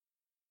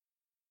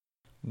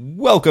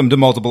Welcome to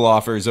Multiple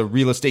Offers, a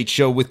real estate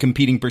show with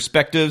competing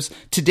perspectives.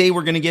 Today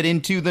we're going to get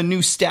into the new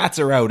stats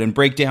are out and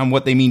break down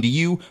what they mean to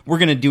you. We're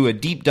going to do a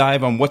deep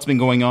dive on what's been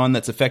going on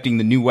that's affecting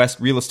the New West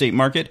real estate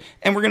market.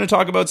 And we're going to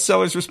talk about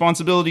sellers'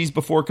 responsibilities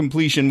before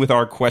completion with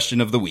our question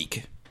of the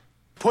week.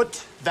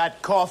 Put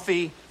that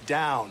coffee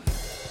down.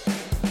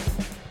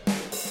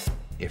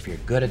 If you're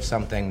good at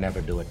something,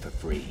 never do it for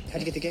free. How'd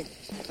you get the gig?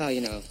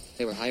 Oh,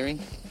 they were hiring.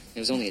 It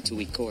was only a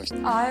 2-week course.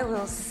 I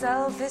will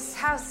sell this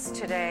house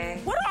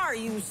today. What are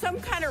you, some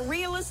kind of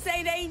real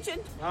estate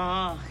agent?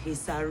 Oh,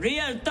 he's a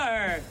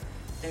realtor.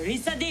 There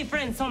is a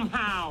difference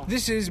somehow.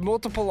 This is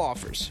Multiple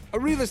Offers, a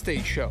real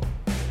estate show.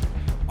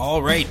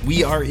 All right,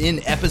 we are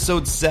in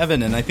episode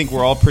 7, and I think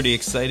we're all pretty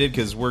excited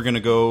because we're going to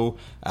go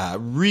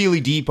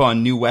really deep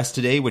on New West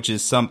today, which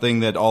is something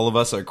that all of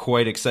us are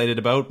quite excited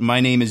about.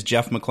 My name is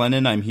Jeff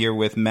McLennan. I'm here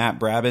with Matt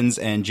Brabbins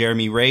and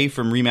Jeremy Ray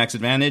from RE/MAX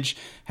Advantage.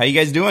 How you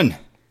guys doing?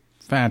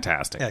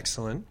 Fantastic.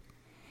 Excellent.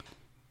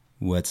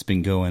 What's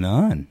been going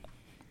on?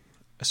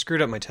 I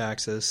screwed up my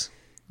taxes.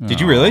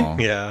 Did you really?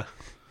 Yeah.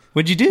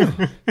 What'd you do?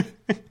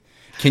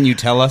 Can you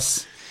tell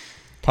us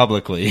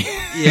publicly?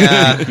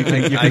 Yeah. You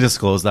can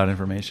disclose that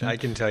information. I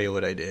can tell you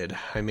what I did.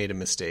 I made a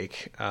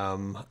mistake.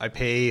 I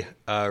pay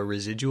a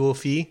residual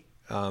fee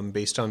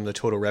based on the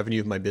total revenue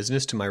of my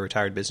business to my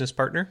retired business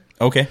partner.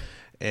 Okay.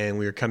 And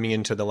we were coming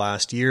into the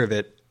last year of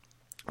it.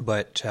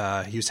 But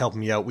he was helping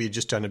me out. We had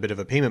just done a bit of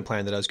a payment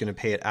plan that I was going to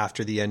pay it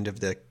after the end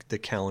of the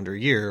calendar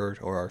year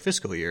or our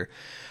fiscal year.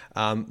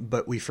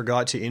 But we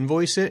forgot to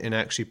invoice it and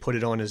actually put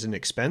it on as an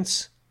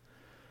expense.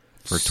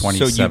 For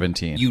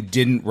 2017. So you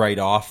didn't write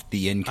off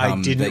the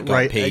income that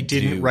got paid. I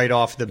didn't write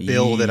off the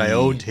bill that I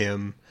owed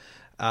him.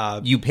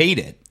 You paid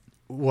it.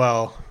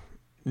 Well,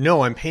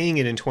 no, I'm paying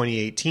it in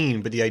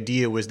 2018, but the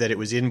idea was that it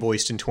was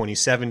invoiced in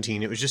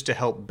 2017. It was just to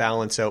help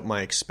balance out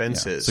my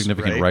expenses.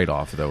 Significant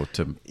write-off, though,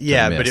 to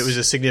but it was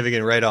a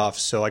significant write-off.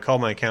 So I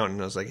called my accountant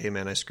and I was like, hey,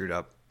 man, I screwed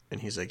up.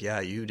 And he's like, yeah,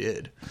 you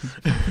did.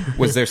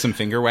 Was there some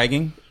finger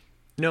wagging?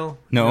 No.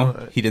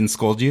 He didn't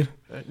scold you?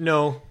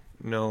 No.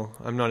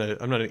 I'm not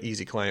an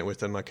easy client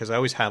with him because I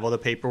always have all the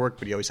paperwork,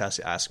 but he always has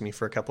to ask me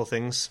for a couple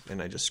things,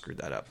 and I just screwed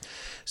that up.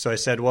 So I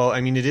said, well,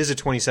 I mean, it is a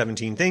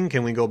 2017 thing.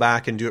 Can we go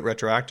back and do it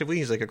retroactively?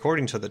 He's like,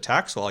 according to the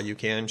tax law, you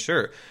can,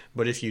 sure.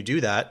 But if you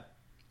do that,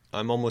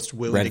 I'm almost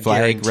willing to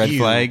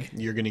guarantee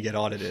you're going to get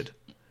audited.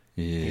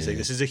 Yeah. He's like,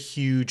 this is a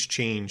huge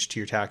change to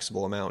your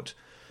taxable amount.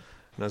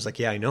 And I was like,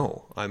 yeah, I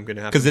know. I'm going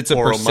to have to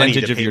borrow money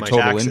to pay my taxes. Because it's a percentage of your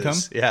total income?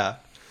 Yeah.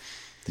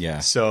 Yeah.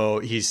 So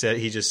he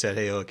just said,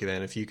 hey, look,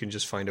 man, if you can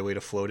just find a way to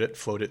float it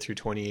through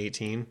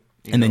 2018.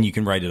 Then you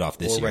can write it off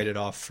this year. Or write it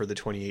off for the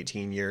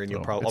 2018 year. And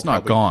you'll probably... It's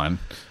not gone.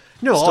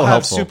 No, I'll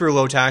have super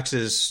low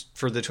taxes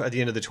for at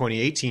the end of the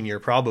 2018 year,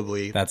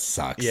 probably. That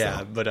sucks. Yeah,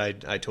 though. but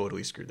I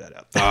totally screwed that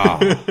up.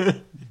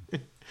 Oh.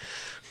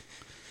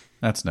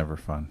 That's never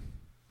fun.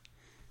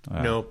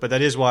 No, but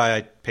that is why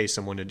I pay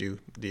someone to do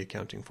the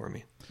accounting for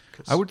me.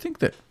 I would think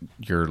that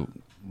you're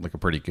like a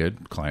pretty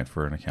good client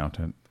for an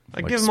accountant. I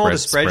give them all the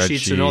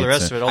spreadsheets and all the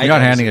rest of it. You're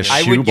not handing a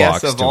shoebox. I would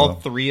guess of all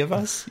three of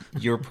us,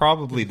 you're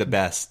probably the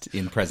best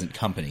in present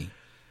company.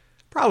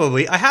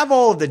 Probably. I have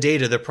all of the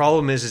data. The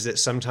problem is that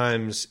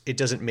sometimes it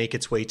doesn't make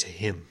its way to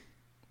him.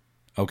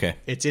 Okay.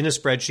 It's in a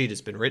spreadsheet.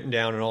 It's been written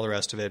down and all the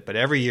rest of it. But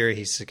every year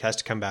he has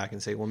to come back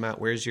and say, well, Matt,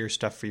 where's your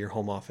stuff for your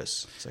home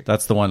office? It's like,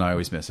 that's the one I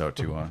always miss out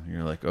too on.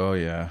 You're like, oh,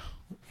 yeah.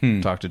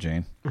 Talk to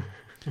Jane.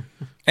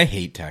 I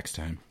hate tax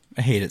time.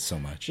 I hate it so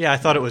much. Yeah, I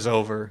thought it was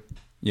over.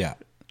 Yeah.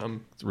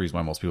 It's the reason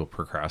why most people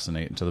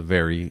procrastinate until the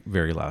very,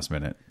 very last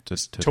minute.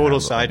 Just to total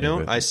side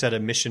note, I set a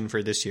mission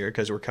for this year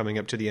because we're coming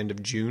up to the end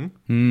of June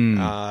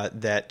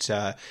that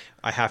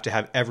I have to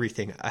have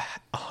everything,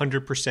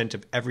 100%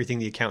 of everything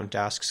the accountant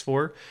asks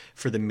for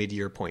the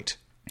mid-year point.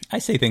 I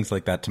say things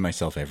like that to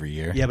myself every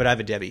year. Yeah, but I have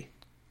a Debbie.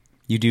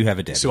 You do have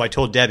a Debbie. So I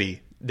told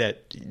Debbie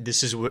that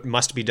this is what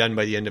must be done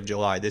by the end of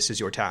July. This is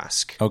your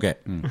task. Okay.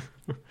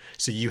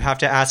 So you have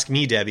to ask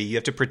me, Debbie. You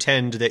have to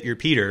pretend that you're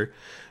Peter,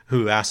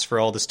 who asks for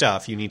all the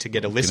stuff. You need to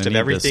get a list of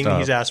everything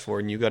he's asked for,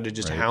 and you got to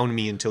just hound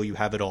me until you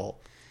have it all.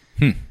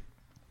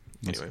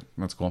 Anyway,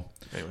 that's cool.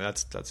 Anyway,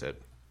 that's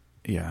it.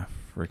 Yeah,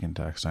 freaking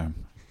tax time.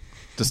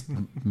 Just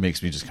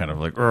makes me just kind of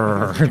like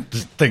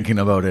just thinking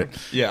about it.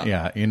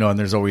 Yeah. And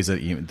there's always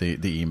the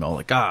email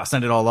like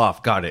send it all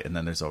off, got it, and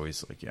then there's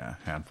always like a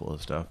handful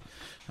of stuff.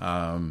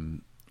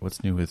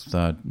 What's new with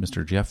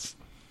Mr. Jeff?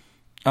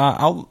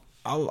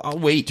 I'll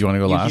wait. Do you want to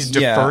go last? He's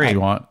deferring. Do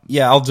you want?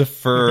 Yeah, I'll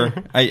defer.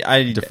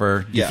 I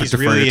defer. Yeah, he's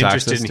really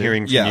interested in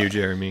hearing from you,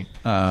 Jeremy.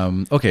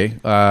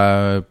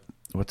 Okay.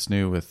 What's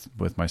new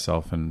with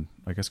myself and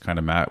I guess kind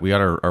of Matt? We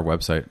got our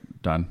website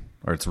done,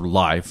 or it's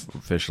live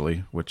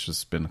officially, which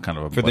has been kind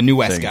of for the New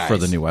West guys. For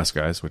the New West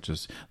guys, which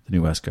is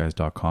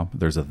thenewwestguys.com.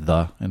 There's a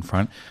 "the" in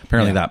front.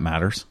 Apparently that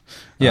matters.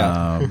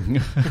 Yeah.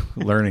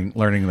 Learning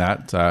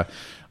that,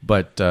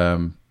 but.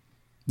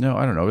 No,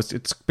 I don't know.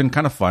 It's been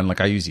kind of fun. Like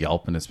I use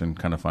Yelp, and it's been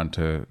kind of fun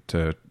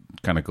to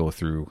kind of go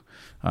through.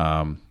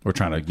 We're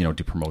trying to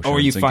do promotions. Or are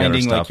you and get our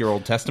finding stuff. like your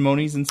old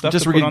testimonies and stuff?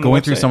 Just to put on going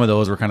the through website? some of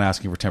those. We're kind of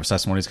asking for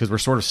testimonies because we're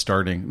sort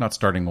of not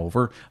starting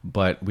over,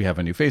 but we have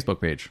a new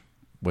Facebook page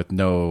with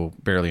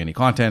barely any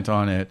content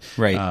on it.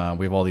 Right.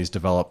 We have all these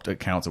developed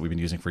accounts that we've been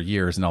using for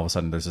years, and all of a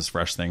sudden there's this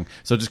fresh thing.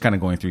 So just kind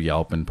of going through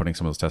Yelp and putting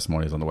some of those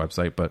testimonies on the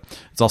website. But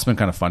it's also been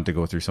kind of fun to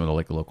go through some of the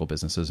like local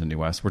businesses in New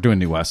West. We're doing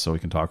New West, so we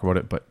can talk about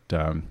it. But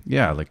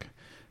like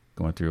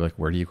going through like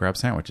where do you grab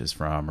sandwiches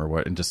from or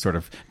what, and just sort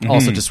of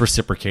also just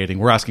reciprocating.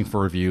 We're asking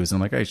for reviews, and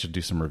I'm like, I should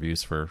do some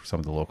reviews for some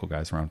of the local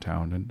guys around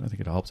town, and I think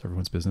it helps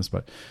everyone's business.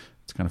 But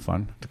it's kind of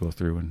fun to go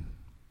through and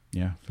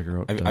figure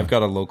out. I've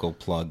got a local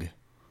plug.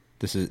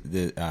 This is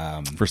the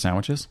for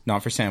sandwiches,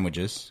 not for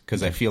sandwiches,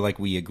 because I feel like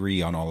we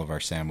agree on all of our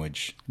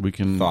sandwich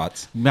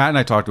thoughts. Matt and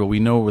I talked about. We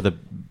know where the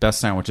best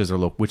sandwiches are.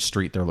 Which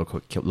street they're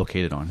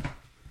located on.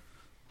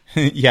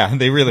 Yeah,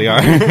 they really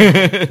are.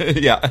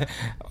 Yeah,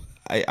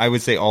 I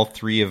would say all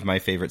three of my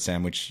favorite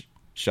sandwich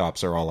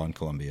shops are all on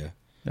Columbia.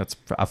 That's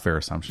a fair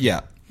assumption.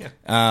 Yeah.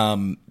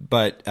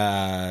 But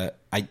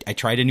I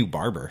tried a new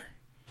barber.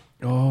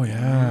 Oh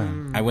yeah.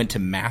 I went to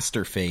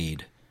Master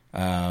Fade.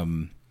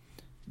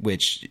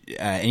 Which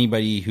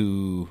anybody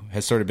who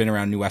has sort of been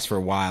around New West for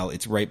a while,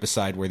 it's right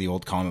beside where the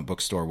old comic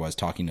book store was,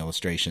 Talking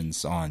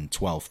Illustrations on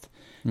 12th.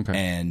 Okay.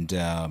 And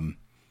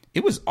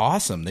it was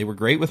awesome. They were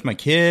great with my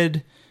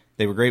kid.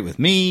 They were great with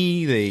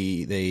me.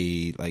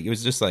 They like, it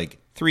was just like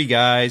three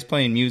guys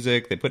playing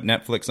music. They put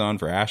Netflix on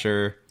for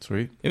Asher.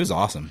 Sweet. It was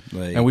awesome.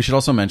 Like, and we should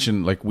also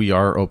mention, like, we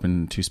are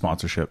open to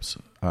sponsorships.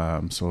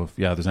 So if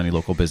there's any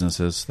local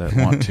businesses that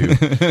want to,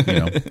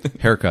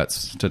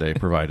 haircuts today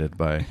provided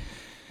by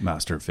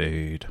Master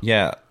Fade.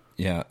 Yeah.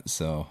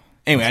 So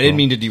anyway, I didn't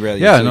mean to derail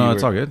you. Yeah, so no,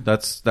 it's all good.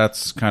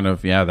 That's kind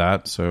of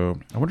that. So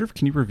I wonder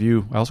can you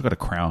review? I also got a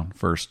crown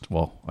first.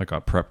 Well, I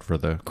got prepped for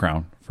the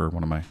crown for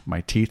one of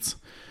my teeths.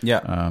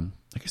 Yeah.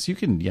 I guess you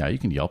can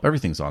Yelp.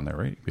 Everything's on there,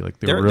 right? You'd be like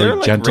they're really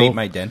like gentle. Rate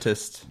My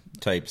Dentist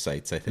type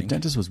sites, I think. The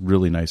dentist was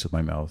really nice with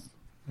my mouth.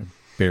 I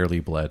barely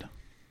bled.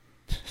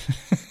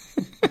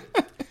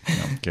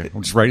 Okay,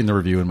 I'm just writing the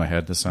review in my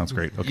head. This sounds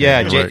great. Okay,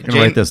 yeah,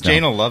 write this down.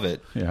 Jane will love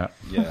it. Yeah.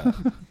 Yeah.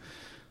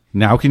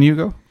 Now can you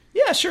go?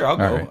 Yeah, sure, I'll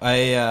go.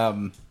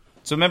 Right.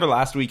 So remember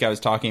last week I was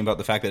talking about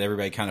the fact that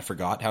everybody kind of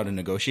forgot how to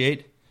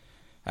negotiate.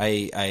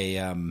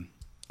 I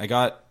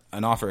got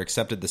an offer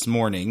accepted this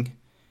morning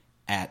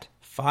at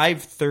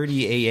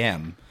 5:30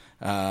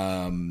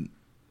 a.m.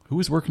 Who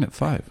was working at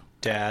 5?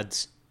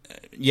 Dads.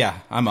 Yeah,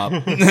 I'm up.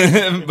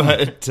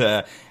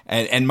 But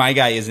and my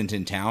guy isn't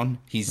in town.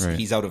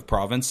 He's out of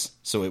province,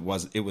 so it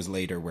was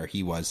later where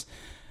he was.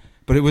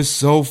 But it was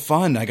so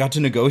fun. I got to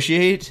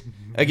negotiate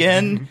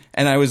again,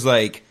 and I was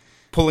like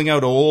pulling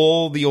out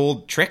all the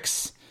old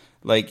tricks.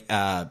 Like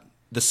the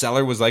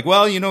seller was like,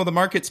 "Well, the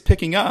market's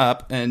picking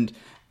up," and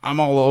I'm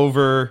all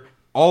over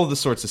all of the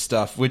sorts of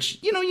stuff, which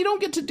you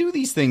don't get to do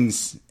these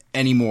things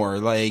anymore.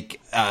 Like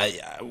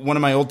one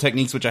of my old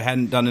techniques, which I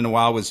hadn't done in a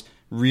while, was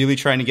really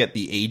trying to get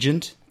the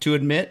agent to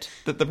admit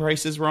that the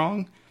price is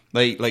wrong.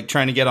 Like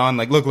trying to get on,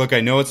 like, look,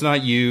 I know it's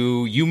not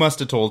you. You must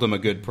have told him a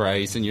good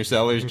price, and your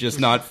seller's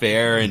just not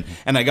fair.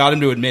 And I got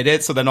him to admit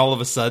it. So then all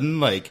of a sudden,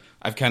 like,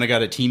 I've kind of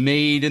got a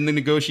teammate in the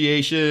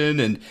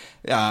negotiation. And,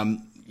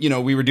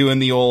 we were doing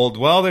the old,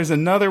 well, there's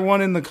another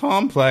one in the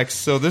complex,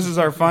 so this is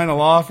our final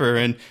offer.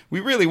 And we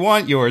really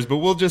want yours, but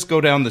we'll just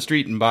go down the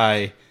street and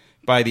buy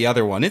the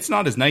other one. It's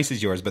not as nice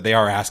as yours, but they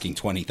are asking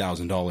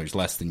 $20,000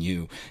 less than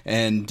you.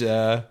 And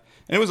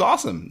it was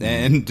awesome.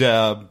 And,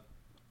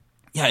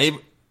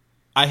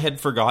 I had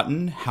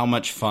forgotten how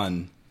much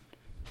fun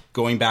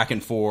going back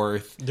and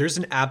forth. There's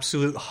an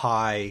absolute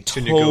high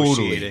to Totally.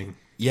 negotiating.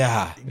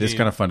 Yeah, it's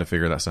kind of fun to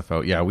figure that stuff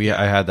out. Yeah,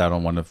 I had that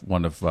on one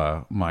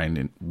of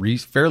mine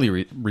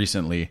fairly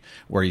recently,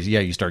 where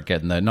you start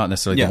getting not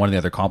necessarily the one in the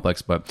other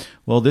complex, but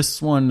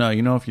this one,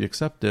 if you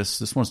accept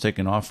this one's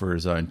taking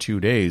offers in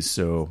 2 days,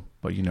 so.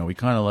 But we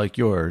kind of like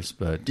yours,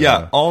 but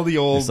all the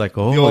old, it's like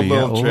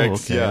little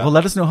tricks. Okay. Yeah. Well,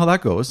 let us know how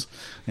that goes,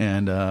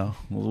 and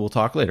we'll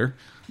talk later.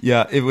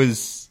 Yeah, it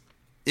was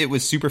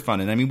super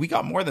fun, and I mean, we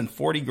got more than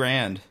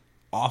 $40,000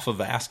 off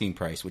of asking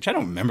price, which I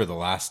don't remember the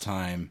last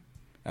time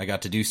I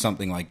got to do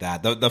something like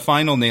that. The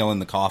final nail in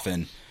the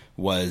coffin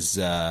was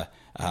the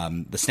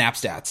Snap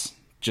Stats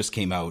just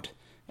came out,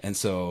 and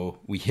so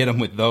we hit them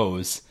with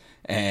those.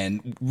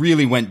 And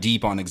really went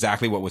deep on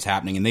exactly what was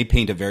happening, and they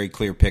paint a very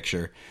clear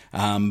picture.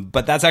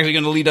 But that's actually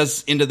going to lead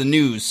us into the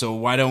news, so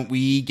why don't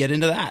we get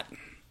into that?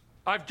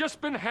 I've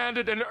just been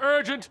handed an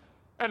urgent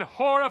and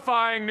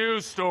horrifying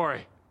news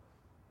story.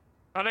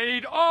 And I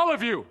need all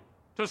of you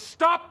to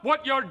stop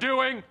what you're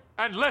doing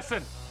and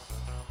listen.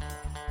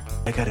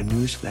 I got a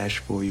news flash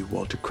for you,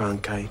 Walter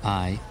Cronkite.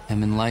 I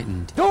am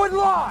enlightened. Do it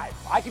live!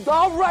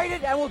 I'll write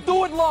it and we'll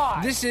do it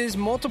live! This is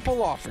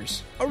Multiple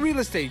Offers, a real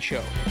estate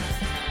show.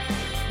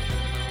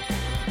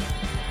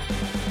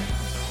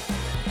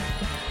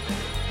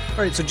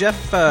 All right, so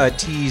Jeff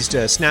teased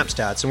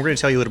SnapStats, and we're going to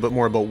tell you a little bit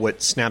more about what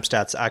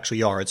SnapStats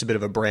actually are. It's a bit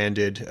of a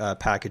branded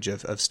package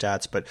of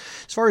stats, but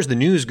as far as the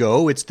news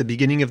go, it's the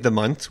beginning of the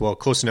month, well,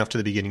 close enough to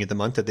the beginning of the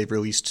month that they've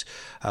released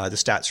the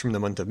stats from the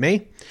month of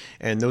May,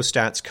 and those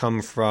stats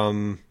come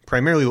from,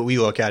 primarily what we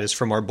look at is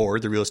from our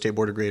board, the Real Estate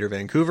Board of Greater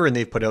Vancouver, and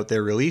they've put out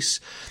their release,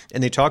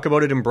 and they talk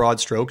about it in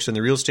broad strokes, and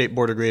the Real Estate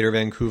Board of Greater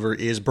Vancouver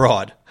is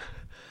broad,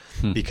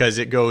 because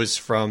it goes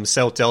from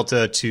South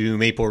Delta to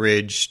Maple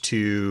Ridge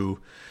to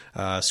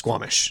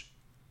Squamish.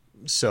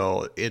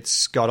 So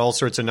it's got all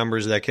sorts of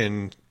numbers that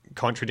can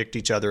contradict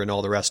each other and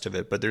all the rest of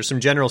it, but there's some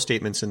general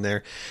statements in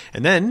there.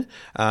 And then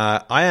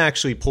I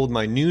actually pulled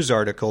my news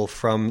article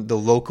from the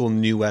local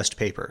New West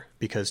paper,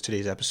 because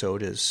today's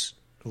episode is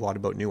a lot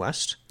about New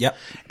West. Yep.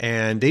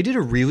 And they did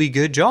a really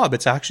good job.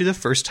 It's actually the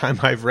first time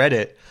I've read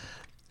it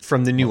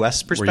from the New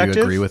West perspective. Where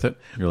you agree with it?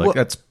 You're like,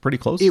 that's pretty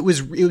close? It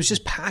was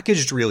just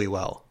packaged really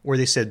well, where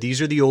they said,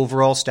 these are the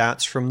overall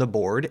stats from the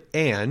board,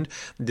 and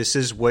this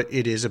is what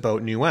it is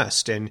about New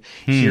West. And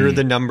here are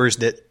the numbers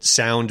that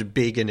sound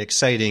big and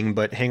exciting,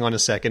 but hang on a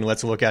second,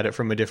 let's look at it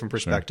from a different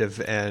perspective.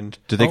 Sure. And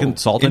did they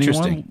consult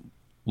anyone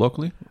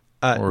locally?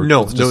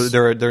 No,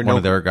 they're one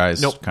of their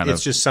guys. Nope,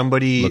 it's just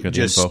somebody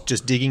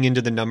just digging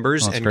into the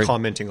numbers and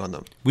commenting on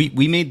them.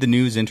 We made the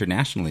news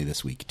internationally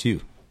this week too.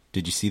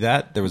 Did you see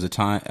that? There was a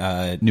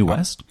time... New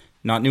West?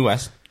 Not New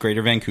West,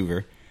 Greater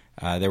Vancouver.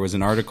 There was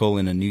an article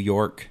in a New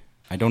York...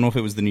 I don't know if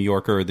it was the New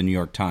Yorker or the New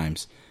York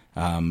Times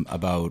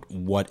about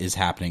what is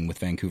happening with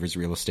Vancouver's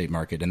real estate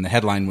market. And the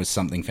headline was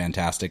something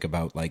fantastic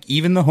about, like,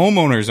 even the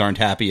homeowners aren't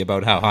happy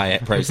about how high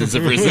prices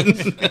have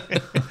risen.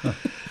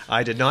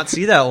 I did not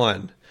see that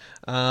one.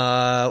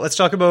 Let's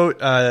talk about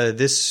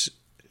this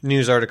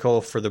news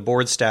article for the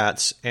board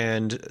stats,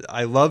 and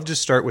I love to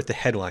start with the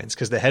headlines,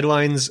 because the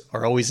headlines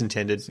are always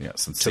intended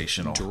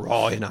sensational to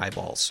draw in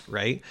eyeballs,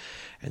 right?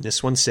 And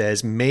this one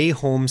says, May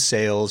home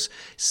sales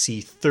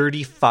see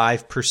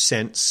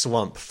 35%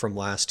 slump from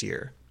last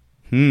year.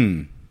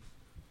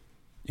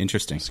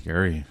 Interesting.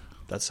 Scary.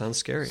 That sounds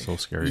scary. So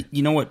scary.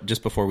 You know what,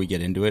 just before we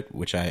get into it,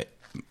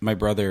 my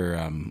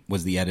brother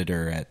was the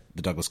editor at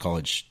the Douglas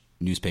College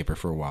newspaper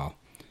for a while,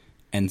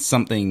 and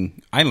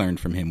something I learned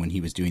from him when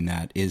he was doing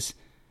that is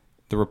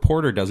the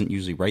reporter doesn't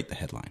usually write the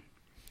headline.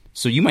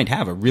 So you might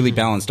have a really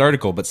balanced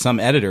article, but some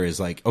editor is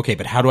like, okay,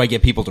 but how do I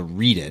get people to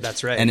read it?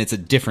 That's right. And it's a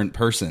different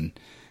person,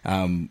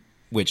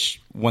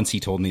 which once he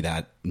told me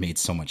that made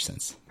so much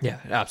sense. Yeah,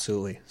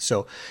 absolutely.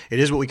 So it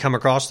is what we come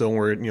across, though, when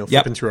we're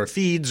flipping through our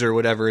feeds or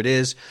whatever it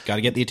is. Got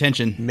to get the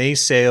attention. May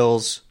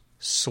sales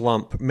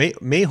slump.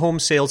 May home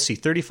sales see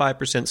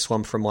 35%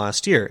 slump from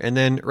last year. And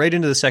then right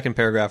into the second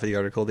paragraph of the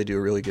article, they do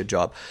a really good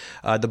job.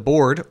 The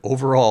board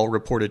overall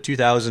reported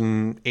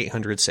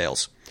 2,800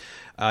 sales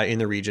in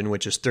the region,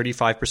 which is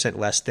 35%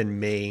 less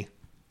than May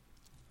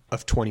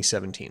of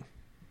 2017.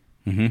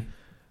 Mm-hmm.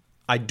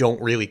 I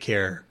don't really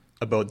care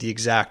about the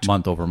exact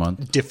month over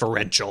month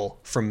differential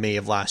from May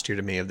of last year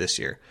to May of this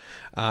year.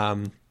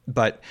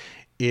 But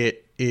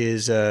it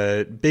is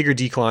a bigger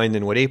decline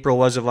than what April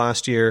was of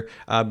last year.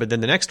 But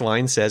then the next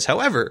line says,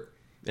 however,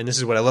 and this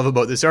is what I love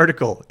about this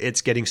article,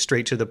 it's getting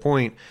straight to the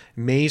point,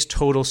 May's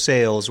total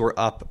sales were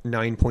up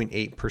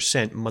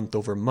 9.8% month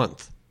over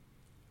month.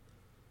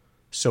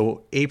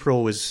 So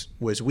April was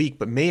weak,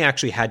 but May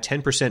actually had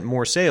 10%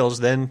 more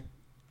sales than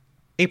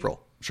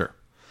April. Sure.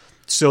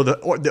 So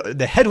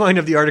the headline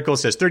of the article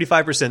says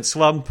 35%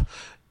 slump,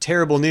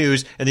 terrible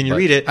news, and then you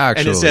read it,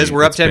 and it says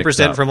we're up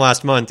 10% from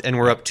last month, and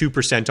we're up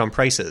 2% on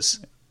prices.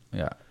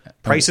 Yeah.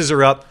 Prices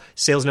are up,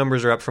 sales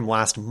numbers are up from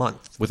last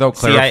month. Without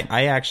clarifying,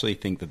 I actually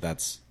think that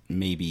that's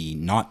maybe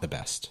not the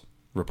best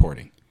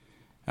reporting.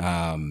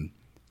 I'm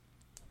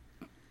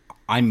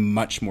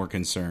much more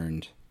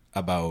concerned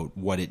about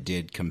what it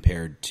did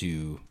compared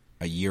to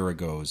a year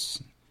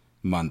ago's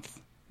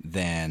month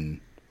than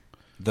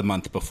the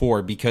month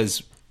before,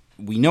 because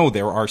we know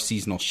there are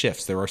seasonal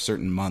shifts. There are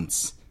certain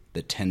months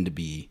that tend to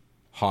be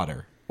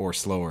hotter or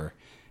slower.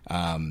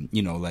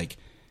 Like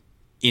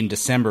in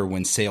December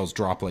when sales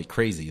drop like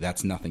crazy,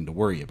 that's nothing to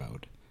worry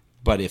about.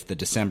 But if the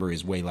December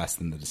is way less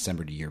than the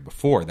December the year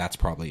before, that's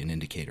probably an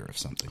indicator of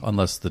something.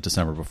 Unless the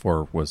December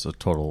before was a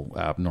total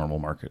abnormal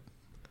market.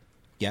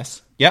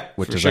 Yes. Yep.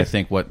 Which is, sure. I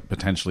think, what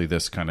potentially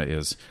this kind of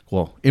is.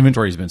 Well,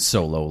 inventory has been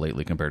so low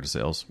lately compared to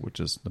sales, which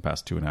is the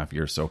past 2.5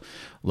 years. So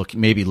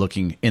maybe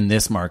looking in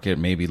this market,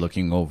 maybe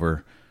looking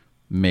over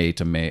May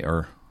to May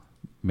or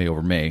May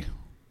over May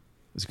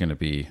is going to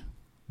be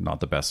not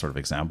the best sort of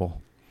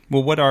example.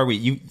 Well, what are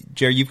we?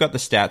 Jerry, you've got the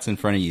stats in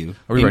front of you.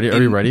 Are we ready? Are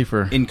you ready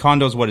for... In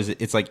condos, what is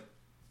it? It's like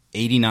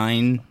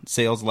 89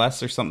 sales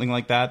less or something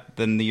like that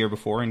than the year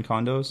before in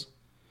condos?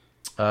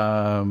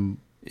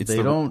 It's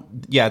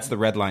the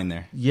red line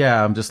there.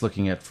 Yeah, I'm just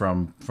looking at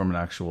from an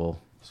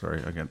actual...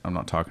 Sorry, again, I'm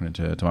not talking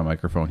into my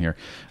microphone here.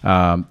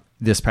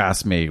 This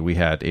past May, we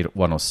had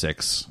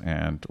 106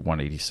 and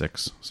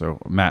 186. So,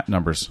 Matt,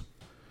 numbers...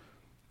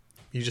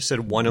 You just said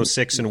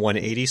 106 and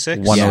 186?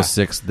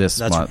 106 this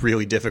month. That's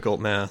really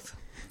difficult math.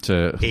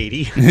 To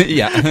 80?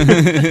 Yeah.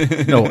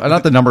 No,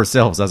 not the number of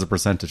sales as a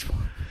percentage.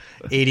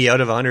 80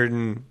 out of 100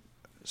 and...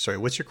 Sorry,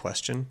 what's your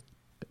question?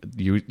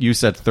 You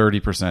said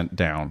 30%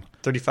 down.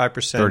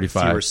 35%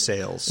 fewer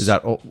sales. Is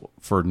that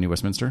for New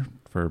Westminster?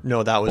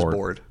 No, that was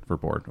board. For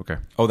board, okay.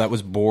 Oh, that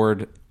was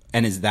board.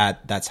 And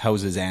that's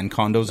houses and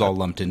condos all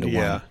lumped into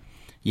one?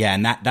 Yeah,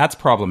 and that's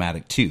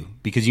problematic too,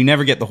 because you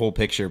never get the whole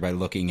picture by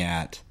looking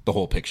at the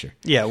whole picture.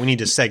 Yeah, we need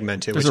to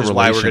segment it, which is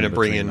why we're going to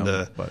bring in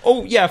the...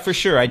 Oh, yeah, for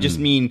sure. I just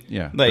mean,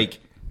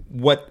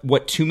 what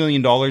 $2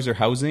 million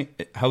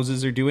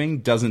houses are doing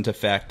doesn't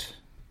affect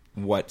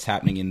what's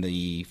happening in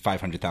the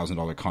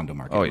 $500,000 condo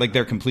market. Oh, yeah. Like,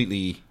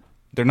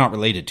 they're not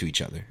related to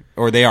each other.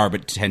 Or they are,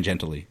 but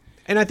tangentially.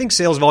 And I think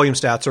sales volume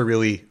stats are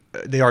really...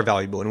 They are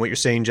valuable. And what you're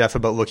saying, Jeff,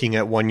 about looking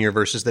at 1 year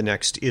versus the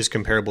next is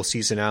comparable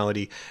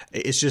seasonality.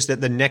 It's just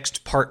that the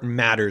next part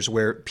matters,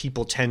 where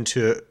people tend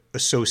to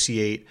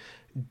associate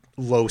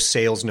low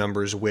sales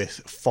numbers with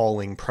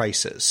falling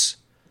prices.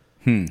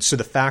 So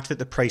the fact that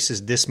the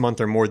prices this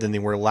month are more than they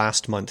were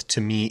last month,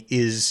 to me,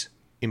 is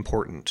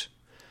important.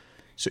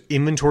 So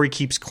inventory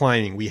keeps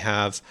climbing. We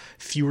have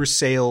fewer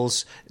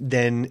sales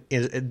that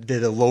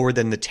are lower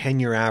than the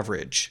 10-year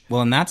average.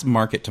 Well, and that's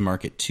market to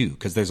market too,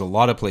 because there's a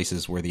lot of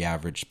places where the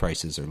average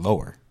prices are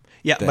lower.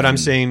 Yeah, but I'm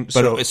saying...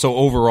 So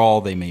overall,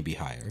 they may be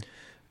higher.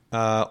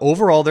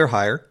 Overall, they're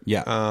higher.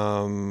 Yeah.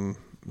 Now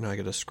I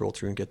got to scroll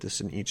through and get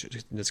this in each.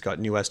 It's got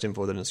New West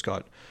info, then it's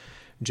got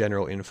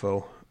general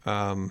info.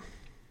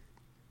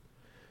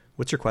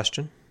 What's your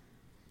question?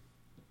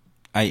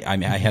 I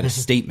had a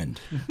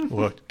statement.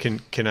 Well, can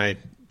I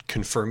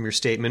confirm your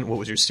statement? What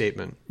was your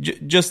statement?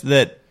 Just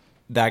that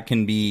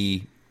can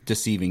be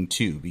deceiving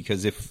too,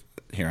 because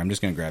here, I'm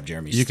just going to grab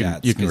Jeremy's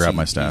stats. You can grab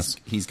my stats.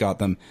 He's got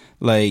them.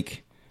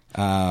 Like,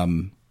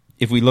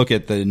 if we look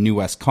at the New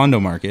West condo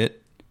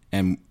market,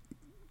 and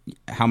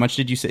how much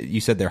did you say? You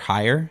said they're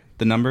higher,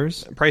 the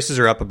numbers? Prices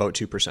are up about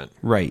 2%.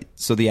 Right.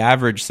 So the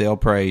average sale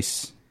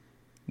price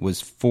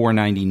was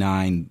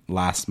 $499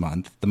 last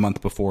month. The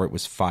month before it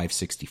was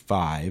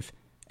 $565.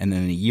 And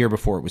then a year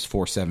before it was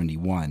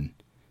 $471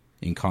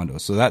 in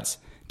condos. So that's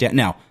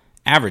now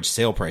average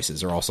sale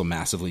prices are also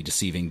massively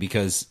deceiving,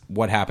 because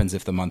what happens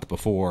if the month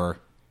before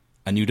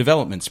a new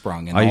development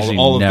sprung? And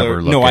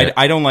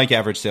I don't like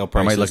average sale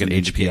prices. I might look at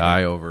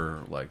HPI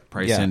over like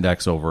price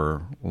index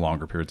over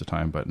longer periods of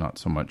time, but not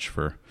so much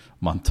for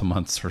month to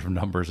month sort of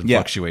numbers and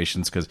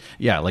fluctuations. Because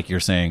like you're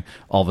saying,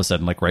 all of a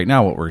sudden, like right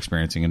now, what we're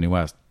experiencing in New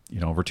West,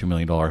 over $2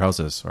 million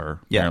houses are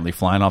apparently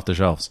flying off the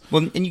shelves.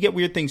 Well, and you get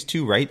weird things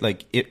too, right?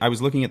 Like I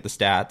was looking at the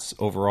stats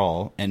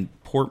overall, and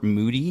Port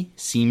Moody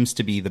seems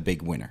to be the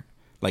big winner.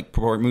 Like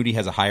Port Moody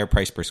has a higher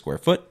price per square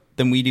foot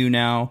than we do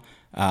now.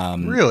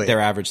 Really? Their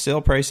average sale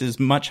price is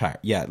much higher.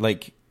 Yeah,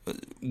 like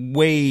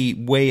way,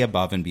 way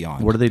above and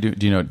beyond. What do they do?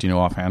 Do you know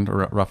offhand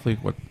or roughly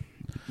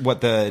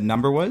what the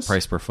number was?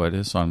 Price per foot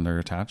is on their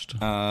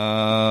attached?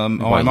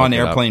 I'm on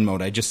airplane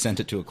mode. I just sent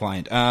it to a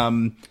client.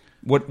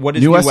 What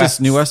is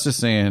New West is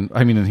saying?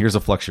 I mean, and here's a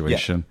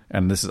fluctuation,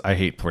 and this is I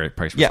hate price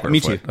per square me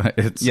foot.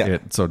 Too.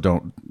 So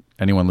don't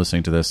anyone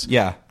listening to this.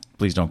 Yeah.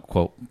 Please don't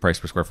quote price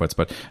per square foot.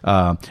 But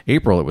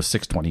April it was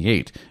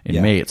 $628.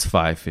 In May it's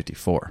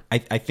 $554.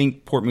 I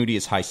think Port Moody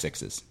is high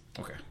sixes.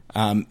 Okay.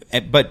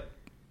 But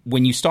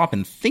when you stop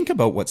and think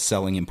about what's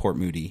selling in Port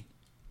Moody,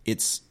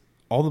 it's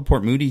all the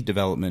Port Moody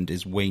development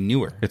is way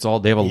newer. They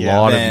have a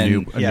lot of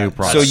new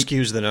products. So it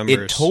skews the numbers.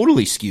 It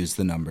totally skews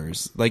the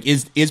numbers. Like,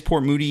 is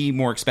Port Moody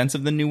more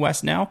expensive than New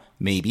West now?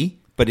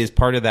 Maybe. But is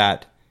part of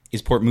that,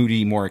 is Port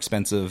Moody more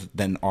expensive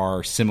than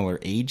our similar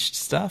aged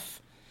stuff?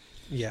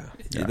 Yeah.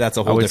 That's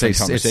a whole different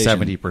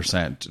conversation. It's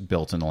 70%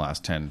 built in the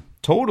last 10.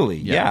 Totally.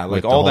 Yeah.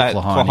 Like all that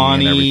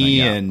Klahani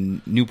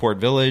and Newport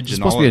Village. It's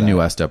supposed to be a New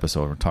West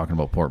episode. We're talking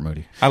about Port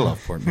Moody. I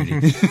love Port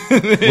Moody.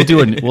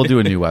 We'll do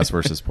a New West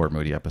versus Port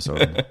Moody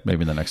episode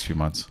maybe in the next few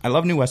months. I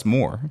love New West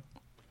more.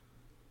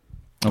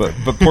 Okay.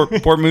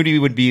 But Port Moody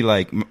would be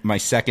like my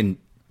second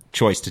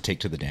choice to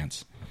take to the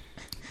dance.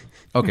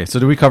 Okay, so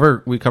do we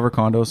cover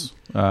condos?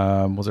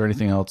 Was there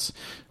anything else?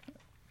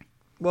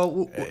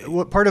 Well,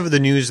 what part of the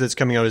news that's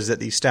coming out is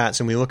that these stats,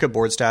 and we look at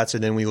board stats,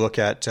 and then we look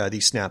at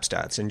these Snap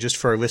stats. And just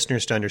for our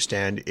listeners to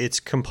understand, it's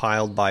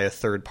compiled by a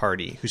third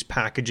party who's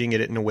packaging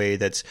it in a way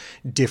that's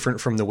different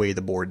from the way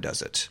the board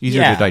does it.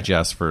 Easier to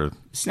digest for...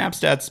 Snap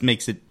stats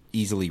makes it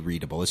easily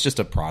readable. It's just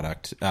a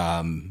product.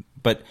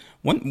 But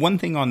one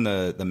thing on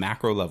the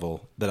macro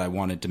level that I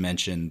wanted to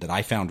mention that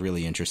I found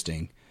really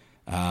interesting.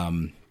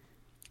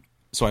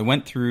 So I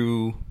went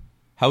through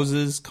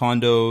houses,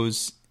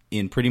 condos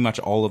in pretty much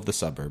all of the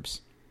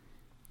suburbs.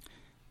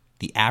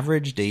 The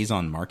average days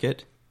on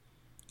market,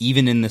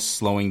 even in this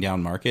slowing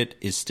down market,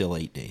 is still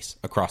 8 days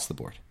across the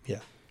board. Yeah.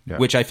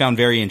 Which I found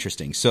very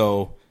interesting.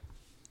 So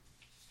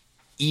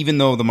even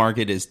though the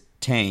market is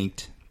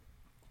tanks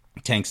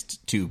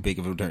too big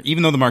of a return,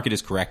 even though the market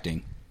is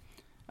correcting,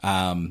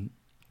 the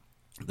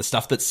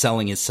stuff that's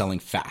selling is selling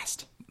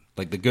fast.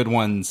 Like the good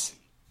ones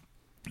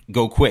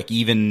go quick,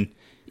 even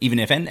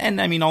if,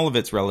 and I mean, all of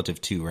it's relative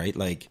too, right?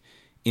 Like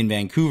in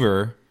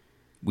Vancouver,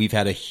 we've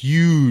had a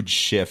huge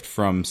shift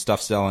from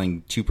stuff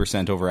selling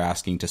 2% over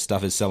asking to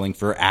stuff is selling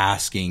for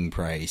asking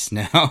price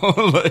now.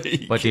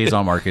 But days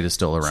on market is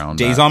still around.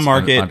 Days on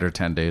market. Under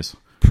 10 days.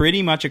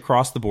 Pretty much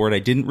across the board. I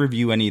didn't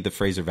review any of the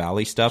Fraser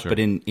Valley stuff, but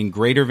in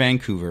Greater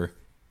Vancouver,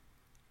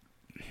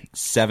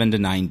 7 to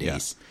 9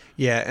 days.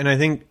 Yeah, and I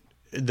think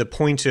the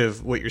point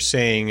of what you're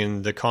saying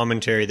and the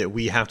commentary that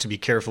we have to be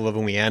careful of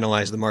when we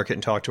analyze the market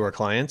and talk to our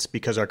clients,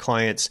 because our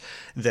clients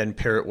then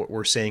parrot what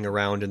we're saying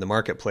around in the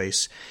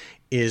marketplace,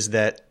 is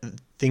that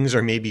things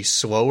are maybe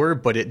slower,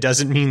 but it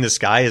doesn't mean the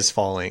sky is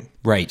falling.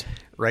 Right.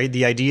 Right?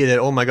 The idea that,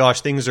 oh my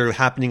gosh, things are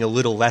happening a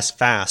little less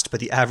fast, but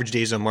the average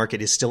days on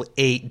market is still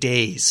 8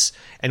 days,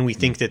 and we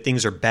think that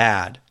things are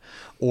bad.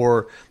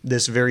 Or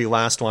this very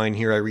last line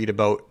here I read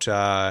about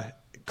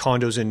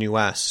condos in New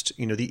West.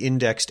 You know, the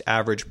indexed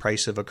average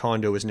price of a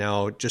condo is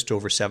now just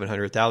over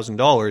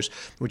 $700,000,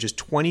 which is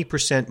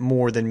 20%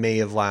 more than May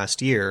of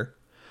last year,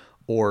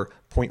 or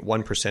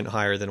 0.1%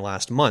 higher than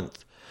last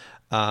month.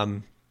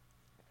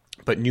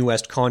 But New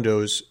West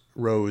condos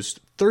rose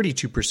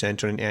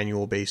 32% on an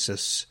annual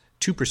basis,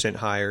 2%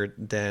 higher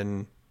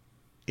than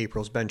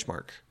April's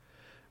benchmark.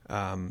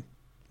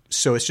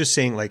 So it's just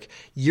saying, like,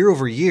 year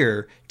over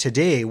year,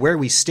 today, where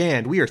we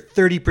stand, we are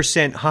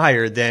 30%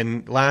 higher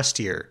than last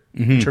year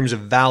in terms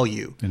of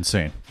value.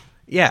 Insane.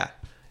 Yeah.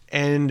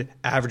 And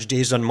average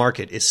days on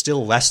market is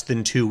still less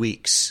than 2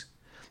 weeks.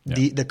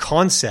 Yeah. The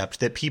concept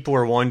that people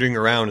are wandering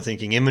around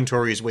thinking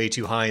inventory is way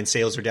too high and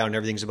sales are down and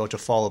everything's about to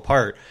fall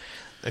apart.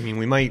 I mean,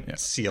 we might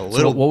see a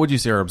little. So what would you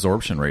say our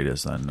absorption rate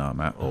is then,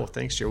 Matt? Oh,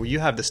 thanks, Jer. Well, you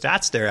have the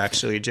stats there,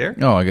 actually, Jer.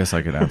 Oh, I guess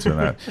I could answer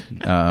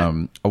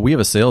that. We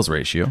have a sales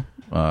ratio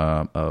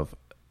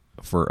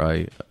for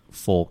a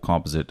full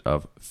composite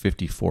of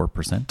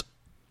 54%.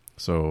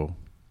 So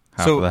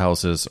half of the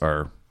houses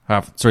are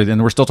half. Sorry,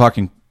 then we're still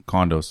talking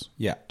condos.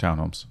 Yeah,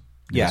 townhomes.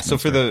 Yeah. So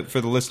for the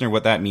listener,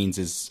 what that means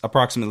is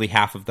approximately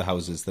half of the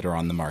houses that are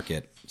on the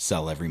market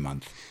sell every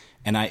month.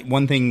 And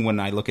one thing when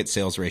I look at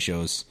sales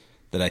ratios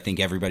that I think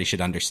everybody should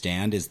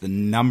understand is the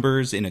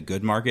numbers in a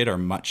good market are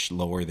much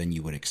lower than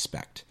you would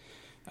expect.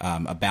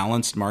 A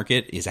balanced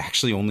market is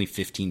actually only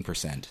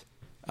 15%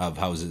 of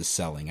houses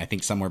selling. I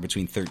think somewhere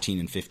between 13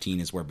 and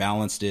 15 is where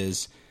balanced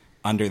is.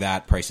 Under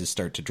that, prices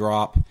start to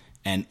drop.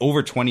 And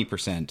over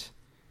 20%,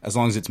 as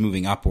long as it's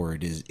moving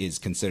upward, is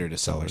considered a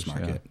seller's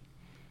market. Yeah.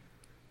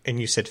 And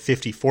you said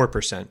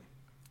 54%.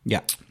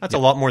 Yeah. That's a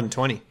lot more than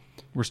 20.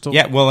 We're still...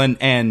 Yeah, well,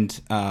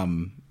 and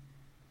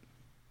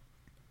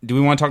do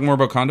we want to talk more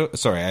about condo?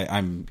 Sorry,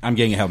 I'm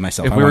getting ahead of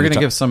myself. If we were going to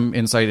give some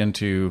insight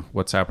into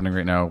what's happening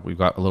right now, we've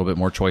got a little bit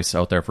more choice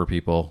out there for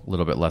people, a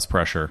little bit less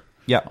pressure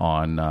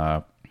on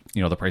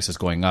the prices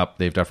going up.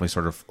 They've definitely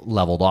sort of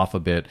leveled off a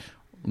bit.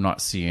 I'm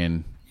not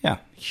seeing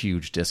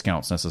huge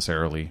discounts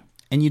necessarily.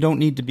 And you don't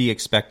need to be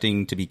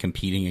expecting to be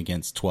competing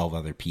against 12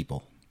 other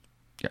people.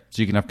 Yeah,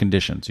 so you can have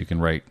conditions. You can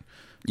write,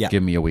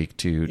 give me a week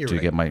to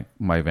get my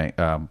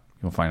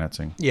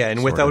financing. Yeah,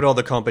 and sorted. Without all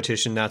the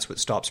competition, that's what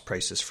stops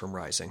prices from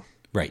rising.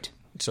 Right.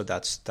 So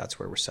that's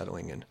where we're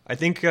settling in. I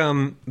think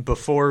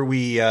before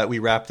we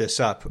wrap this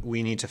up,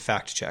 we need to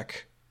fact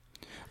check.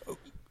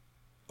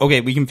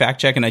 Okay, we can fact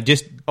check, and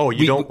we're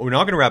not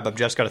going to wrap up.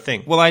 Jeff's got a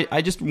thing. Well,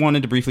 I just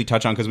wanted to briefly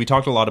touch on, because we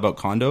talked a lot about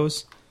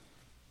condos.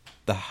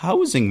 The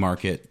housing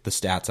market, the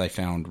stats I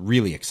found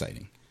really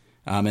exciting.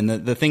 And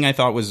the thing I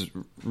thought was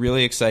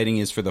really exciting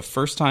is, for the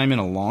first time in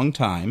a long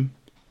time,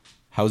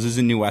 houses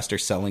in New West are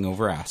selling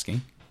over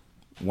asking.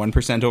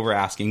 1% over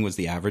asking was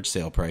the average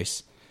sale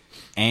price.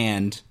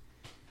 And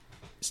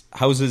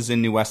houses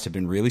in New West have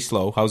been really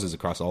slow. Houses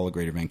across all of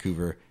Greater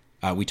Vancouver.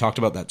 We talked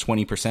about that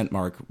 20%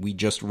 mark. We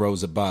just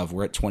rose above.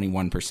 We're at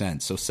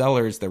 21%. So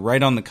sellers, they're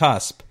right on the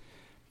cusp.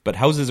 But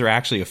houses are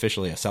actually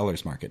officially a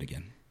seller's market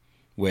again,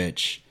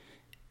 which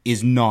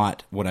is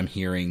not what I'm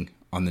hearing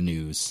on the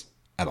news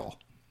at all.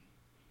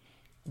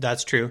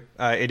 That's true.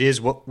 It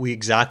is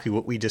exactly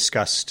what we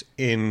discussed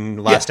in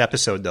last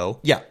episode, though.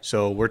 Yeah.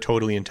 So we're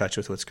totally in touch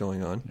with what's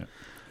going on. Yeah.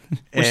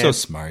 We're so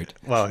smart.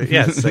 Well,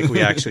 yeah, it's like we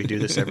actually do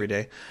this every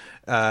day.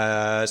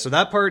 So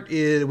that part,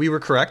 we were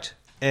correct.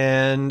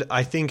 And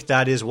I think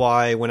that is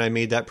why when I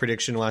made that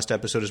prediction last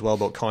episode as well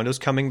about condos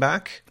coming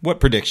back. What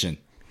prediction?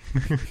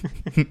 We'll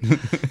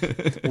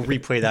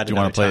replay that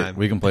another time.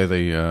 We can play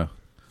the...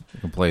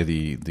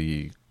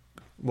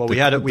 Well, we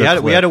had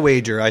a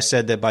wager. I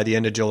said that by the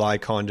end of July,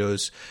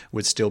 condos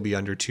would still be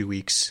under 2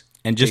 weeks.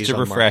 And just to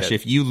refresh,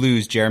 if you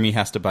lose, Jeremy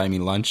has to buy me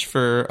lunch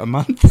for a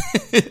month.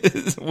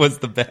 Was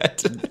the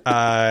bet?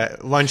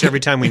 Lunch every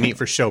time we meet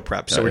for show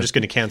prep. So we're just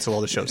going to cancel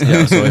all the shows.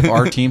 Yeah. So if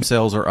our team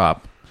sales are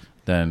up,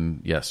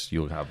 then yes,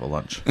 you'll have a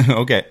lunch.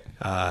 Okay.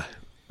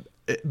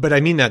 But I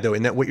mean that, though,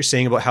 in that what you're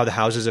saying about how the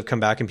houses have come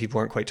back and people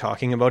aren't quite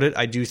talking about it,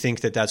 I do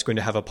think that that's going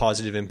to have a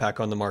positive impact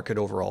on the market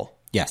overall.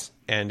 Yes.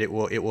 And it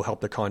will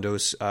help the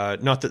condos,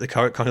 not that the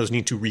condos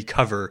need to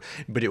recover,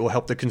 but it will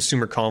help the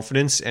consumer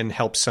confidence and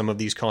help some of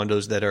these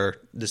condos that are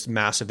this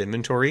massive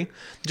inventory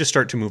just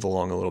start to move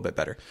along a little bit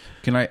better.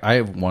 Can I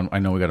have one, I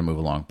know we got to move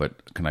along,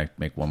 but can I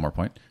make one more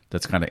point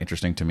that's kind of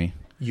interesting to me?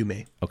 You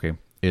may. Okay.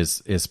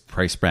 Is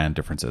price brand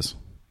differences.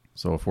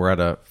 So if we're at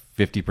a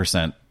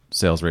 50%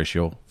 sales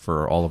ratio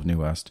for all of New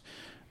West,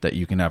 that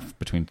you can have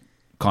between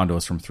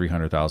condos from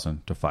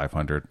 300,000 to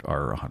 500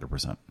 are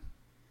 100%.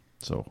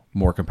 So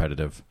more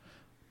competitive.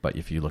 But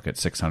if you look at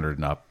 600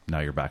 and up, now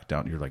you're back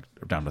down. You're like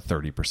down to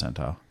 30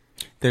 percentile.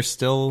 There's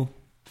still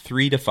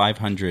 300 to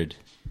 500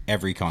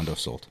 every condo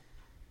sold.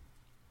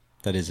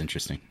 That is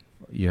interesting.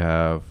 You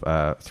have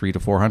 300 to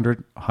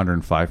 400,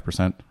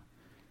 105%.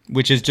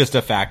 Which is just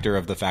a factor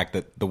of the fact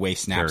that the way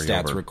Snap Carry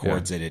Stats over,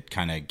 records it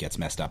kind of gets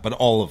messed up. But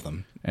all of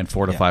them. And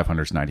 400 to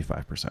 500 is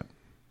 95%.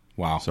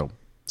 Wow. So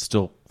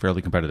still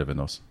fairly competitive in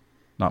those.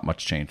 Not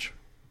much change.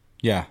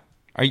 Yeah.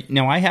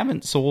 Now, I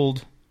haven't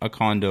sold a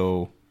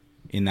condo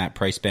in that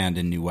price band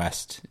in New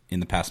West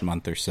in the past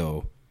month or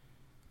so.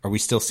 Are we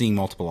still seeing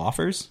multiple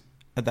offers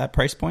at that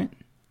price point?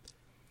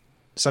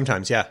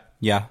 Sometimes, yeah.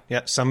 Yeah?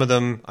 Yeah, some of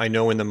them, I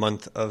know in the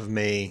month of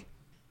May,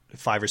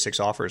 5 or 6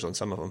 offers on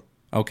some of them.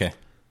 Okay.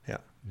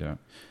 Yeah.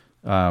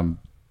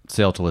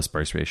 Sale to list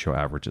price ratio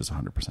average is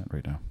 100%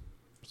 right now.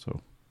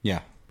 So yeah,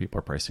 people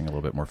are pricing a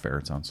little bit more fair,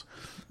 it sounds.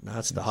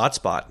 That's the hot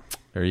spot.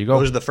 There you go.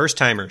 Those are the first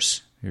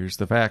timers. Here's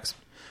the facts.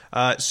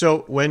 So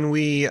when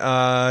we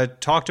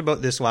talked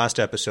about this last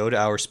episode,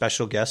 our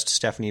special guest,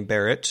 Stephanie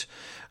Barrett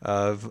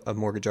of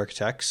Mortgage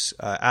Architects,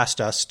 asked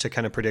us to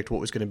kind of predict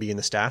what was going to be in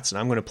the stats. And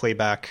I'm going to play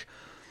back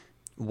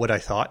what I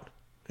thought,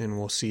 and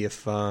we'll see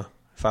if I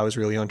was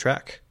really on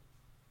track.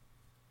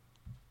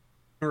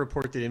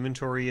 Report that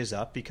inventory is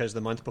up because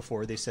the month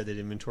before they said that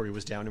inventory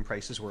was down and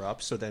prices were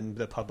up. So then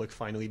the public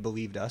finally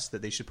believed us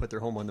that they should put their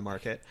home on the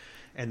market,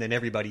 and then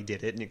everybody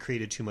did it, and it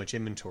created too much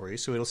inventory.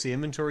 So it'll say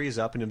inventory is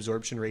up and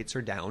absorption rates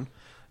are down,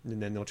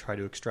 and then they'll try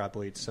to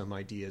extrapolate some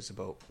ideas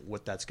about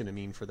what that's going to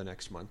mean for the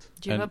next month.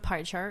 Do you have a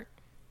pie chart?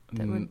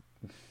 That would...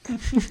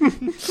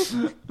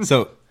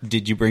 So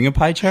did you bring a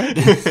pie chart?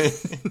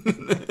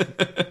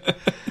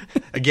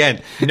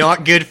 Again,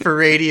 not good for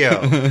radio.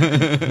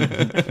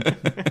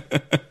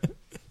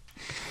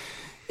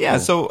 Yeah,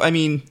 so, I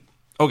mean,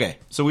 okay.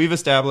 So we've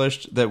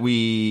established that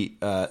we,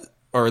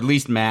 or at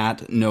least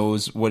Matt,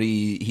 knows what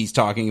he's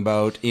talking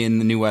about in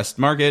the New West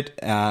market.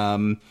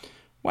 Why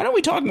don't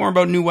we talk more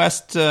about New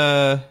West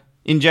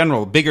in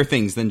general, bigger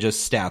things than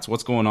just stats?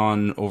 What's going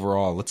on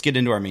overall? Let's get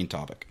into our main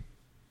topic.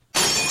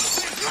 Now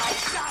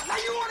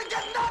you want to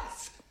get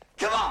nuts?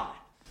 Come on,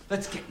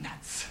 let's get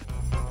nuts.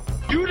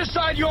 You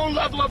decide your own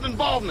level of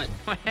involvement.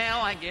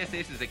 Well, I guess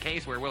this is a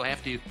case where we'll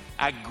have to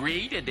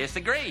agree to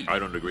disagree. I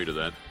don't agree to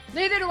that.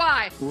 Neither do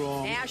I.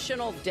 Wrong.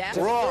 National debt.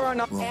 Wrong. You're an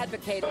Wrong.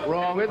 advocate.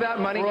 Wrong. With that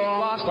money,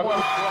 lost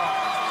one.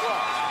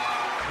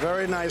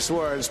 Very nice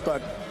words,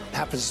 but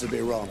happens to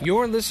be wrong.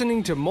 You're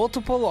listening to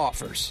Multiple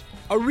Offers,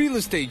 a real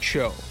estate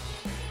show.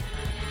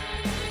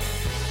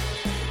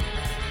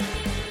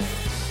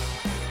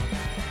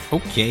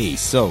 Okay,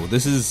 so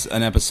this is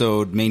an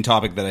episode, main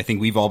topic that I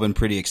think we've all been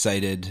pretty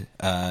excited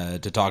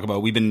to talk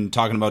about. We've been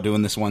talking about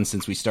doing this one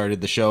since we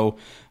started the show.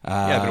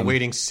 I've been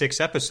waiting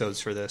 6 episodes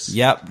for this.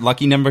 Yep,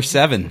 lucky number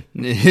 7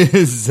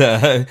 is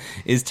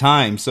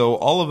time. So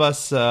all of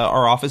us,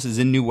 our office is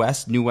in New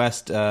West. New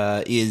West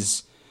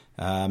is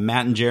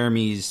Matt and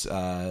Jeremy's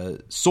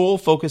sole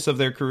focus of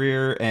their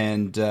career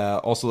and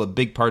also a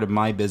big part of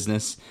my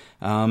business.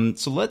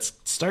 So let's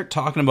start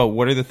talking about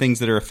what are the things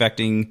that are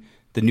affecting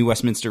the New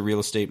Westminster real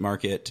estate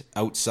market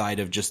outside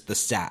of just the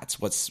stats,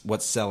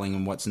 what's selling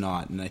and what's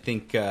not. And I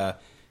think,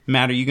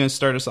 Matt, are you going to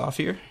start us off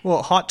here?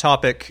 Well, hot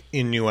topic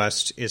in New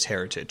West is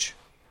heritage.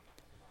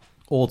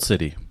 Old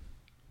City.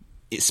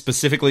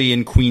 Specifically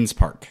in Queen's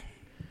Park.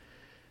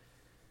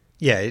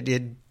 Yeah,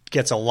 it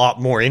gets a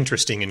lot more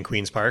interesting in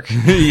Queen's Park.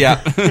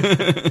 Yeah.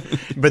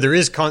 But there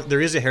is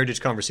a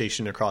heritage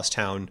conversation across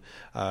town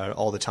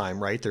all the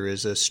time, right? There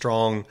is a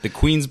strong... The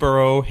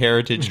Queensboro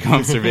Heritage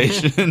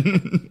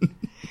Conservation.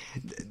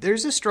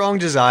 There's a strong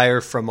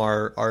desire from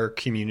our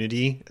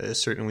community.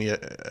 Certainly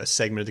a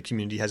segment of the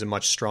community has a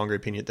much stronger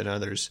opinion than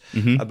others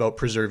about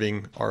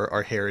preserving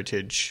our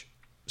heritage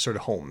sort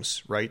of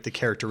homes, right? The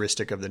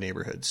characteristic of the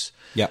neighborhoods.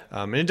 Yeah.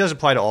 And it does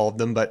apply to all of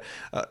them, but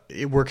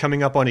we're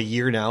coming up on a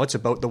year now. It's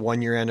about the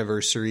 1-year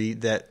anniversary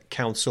that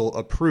council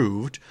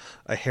approved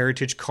a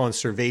heritage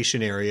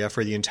conservation area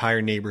for the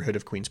entire neighborhood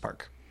of Queen's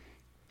Park.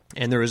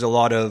 And there was a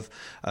lot of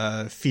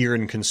fear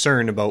and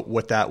concern about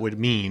what that would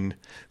mean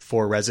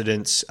for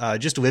residents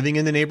just living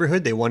in the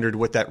neighborhood. They wondered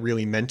what that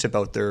really meant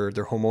about their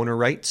homeowner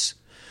rights.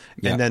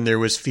 Yeah. And then there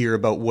was fear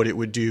about what it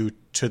would do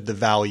to the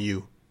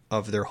value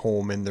of their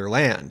home and their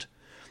land.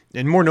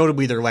 And more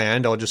notably their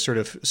land. I'll just sort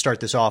of start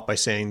this off by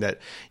saying that,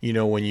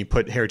 when you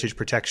put heritage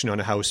protection on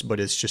a house,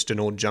 but it's just an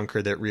old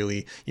junker that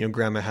really,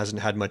 grandma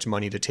hasn't had much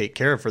money to take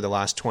care of for the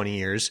last 20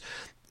 years,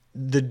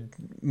 the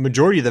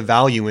majority of the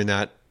value in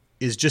that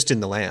is just in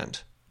the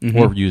land.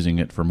 Or using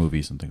it for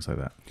movies and things like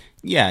that.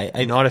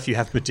 Yeah. Not if you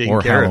haven't been taking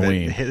care of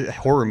it.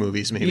 Horror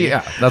movies, maybe.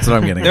 Yeah, that's what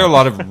I'm getting There are a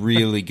lot of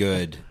really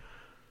good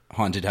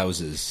haunted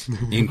houses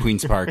in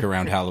Queen's Park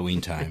around Halloween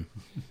time.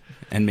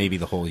 And maybe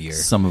the whole year.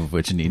 Some of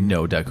which need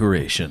no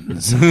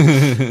decorations.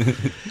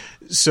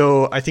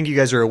 So I think you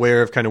guys are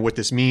aware of kind of what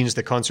this means.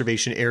 The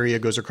conservation area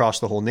goes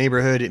across the whole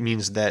neighborhood. It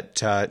means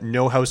that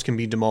no house can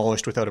be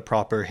demolished without a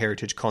proper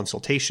heritage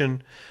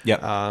consultation.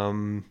 Yeah.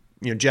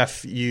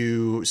 Jeff,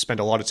 you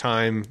spent a lot of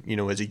time,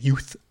 as a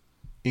youth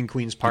in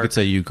Queen's Park. I could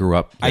say you grew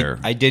up there.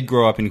 I did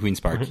grow up in Queen's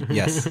Park.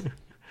 Yes.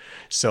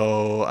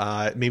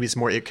 So maybe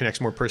it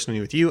connects more personally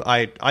with you.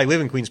 I live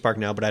in Queen's Park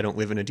now, but I don't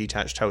live in a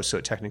detached house, so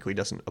it technically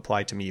doesn't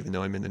apply to me, even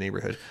though I'm in the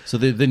neighborhood. So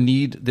the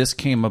need, this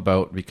came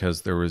about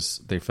because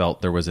they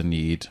felt there was a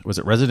need. Was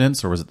it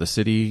residents or was it the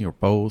city or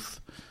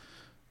both?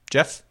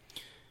 Jeff?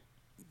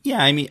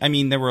 Yeah, I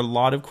mean, there were a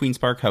lot of Queen's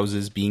Park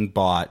houses being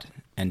bought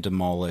and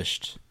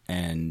demolished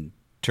and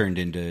turned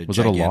into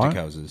gigantic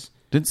houses.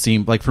 Didn't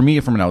seem like, for me,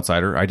 from an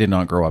outsider, I did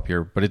not grow up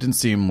here, but it didn't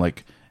seem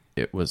like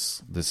it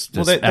was this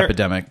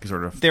epidemic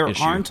sort of There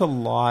issue. aren't a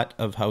lot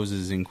of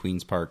houses in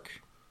Queen's Park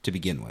to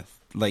begin with,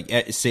 like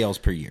sales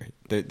per year.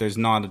 It's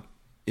not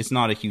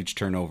a huge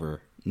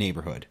turnover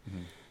neighborhood.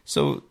 Mm-hmm.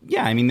 So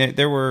yeah, I mean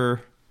there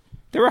were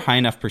a high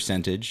enough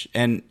percentage,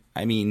 and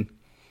I mean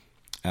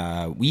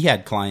we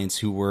had clients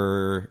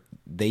who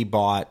they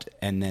bought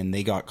and then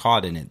they got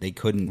caught in it. They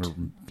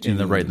couldn't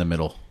right in the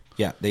middle.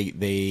 Yeah,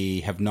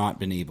 they have not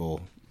been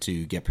able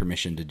to get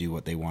permission to do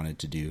what they wanted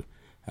to do.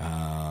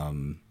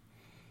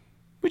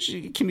 Which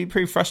can be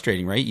pretty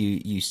frustrating, right?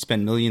 You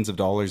spend millions of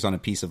dollars on a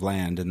piece of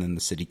land, and then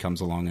the city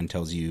comes along and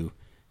tells you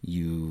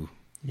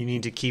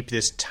need to keep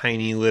this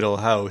tiny little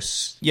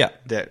house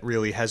that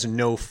really has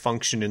no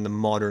function in the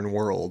modern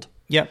world.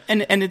 Yeah,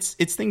 and it's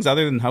things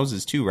other than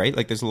houses too, right?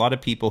 Like there's a lot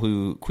of people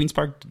who Queen's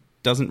Park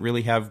doesn't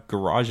really have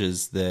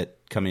garages that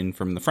come in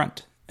from the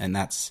front, and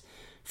that's,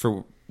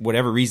 for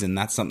whatever reason,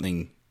 that's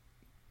something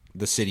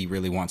the city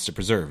really wants to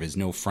preserve, is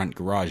no front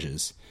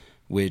garages,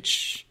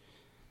 which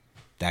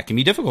that can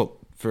be difficult.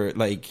 For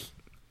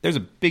there's a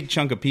big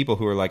chunk of people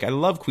who are like, I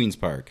love Queen's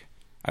Park.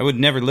 I would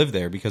never live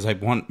there because I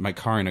want my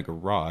car in a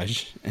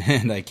garage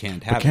and I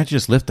can't have it. Can't you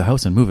just lift the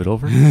house and move it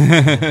over?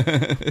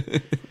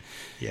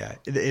 Yeah,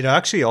 it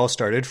actually all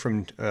started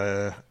from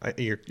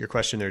your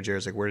question there,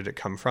 Jared. Like, where did it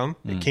come from?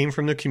 It came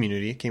from the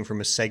community. It came from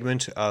a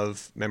segment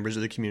of members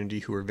of the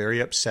community who were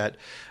very upset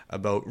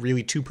about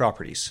really two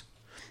properties.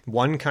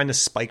 One kind of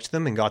spiked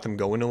them and got them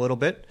going a little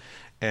bit.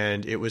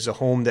 And it was a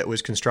home that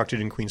was constructed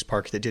in Queen's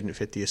Park that didn't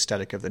fit the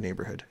aesthetic of the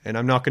neighborhood. And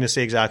I'm not going to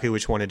say exactly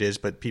which one it is,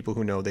 but people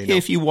who know, they know.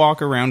 If you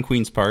walk around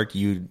Queen's Park,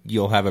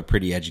 you'll have a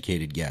pretty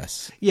educated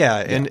guess. Yeah,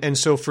 and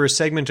so for a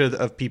segment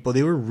of people,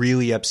 they were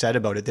really upset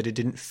about it, that it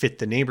didn't fit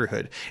the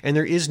neighborhood. And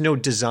there is no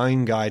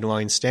design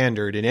guideline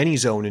standard in any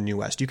zone in New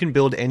West. You can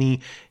build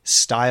any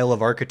style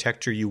of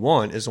architecture you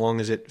want as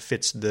long as it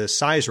fits the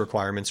size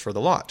requirements for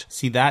the lot.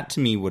 See, that to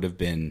me would have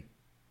been...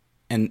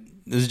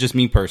 And this is just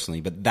me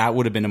personally, but that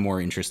would have been a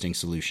more interesting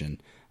solution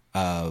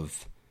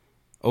of,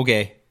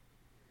 okay,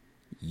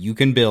 you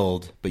can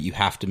build, but you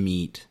have to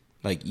meet,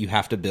 you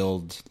have to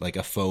build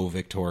a faux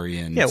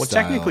Victorian style.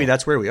 Technically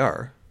that's where we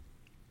are.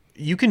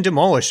 You can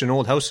demolish an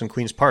old house in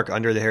Queen's Park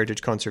under the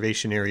Heritage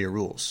Conservation Area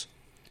rules.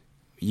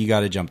 You got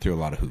to jump through a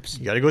lot of hoops.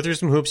 You got to go through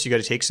some hoops. You got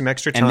to take some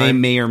extra time. And they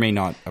may or may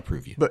not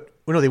approve you. But,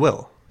 no, they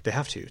will. They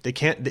have to. They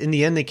can't. In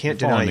the end, they can't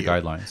deny you. The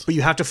guidelines. But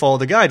you have to follow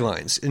the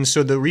guidelines. And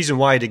so the reason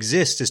why it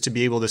exists is to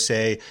be able to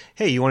say,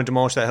 hey, you want to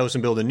demolish that house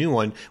and build a new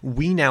one?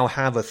 We now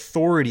have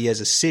authority as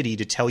a city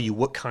to tell you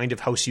what kind of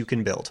house you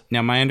can build.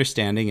 Now, my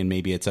understanding, and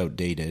maybe it's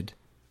outdated,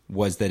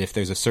 was that if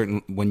there's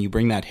when you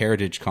bring that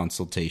heritage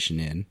consultation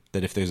in,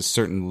 that if there's a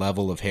certain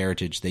level of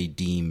heritage they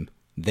deem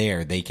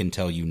there, they can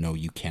tell you, no,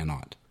 you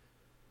cannot.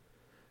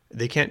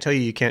 They can't tell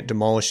you can't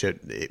demolish it.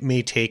 It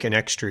may take an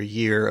extra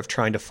year of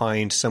trying to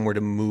find somewhere to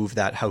move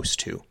that house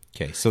to.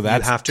 Okay, so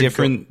that's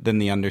different than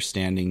the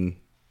understanding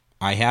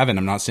I have, and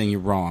I'm not saying you're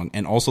wrong.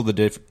 And also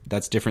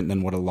that's different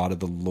than what a lot of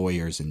the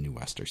lawyers in New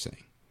West are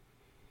saying.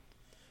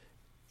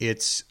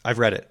 I've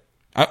read it.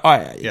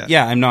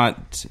 I'm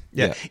not.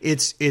 Yeah.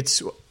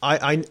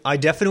 I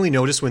definitely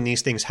notice when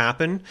these things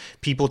happen,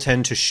 people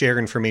tend to share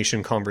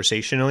information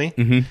conversationally,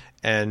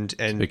 and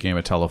speaking of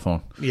a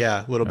telephone,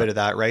 a little bit of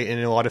that, right?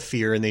 And a lot of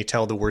fear, and they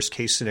tell the worst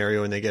case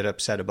scenario, and they get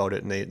upset about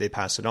it, and they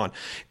pass it on.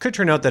 Could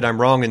turn out that I'm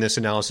wrong in this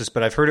analysis,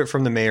 but I've heard it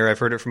from the mayor. I've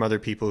heard it from other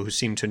people who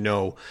seem to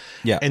know.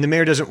 Yeah. And the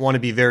mayor doesn't want to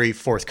be very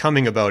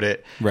forthcoming about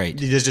it. Right.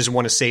 He just doesn't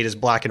want to say it as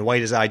black and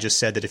white as I just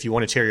said, that if you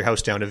want to tear your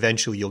house down,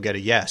 eventually you'll get a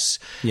yes.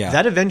 Yeah.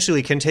 That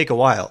eventually can take a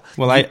while.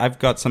 Well, I've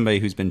got somebody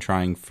who's been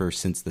trying for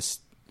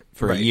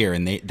a year,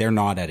 and they're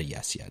not at a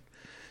yes yet.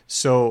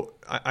 So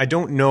I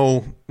don't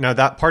know. Now,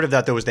 that part of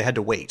that, though, is they had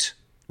to wait,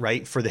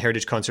 right, for the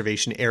Heritage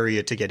Conservation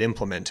Area to get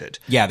implemented.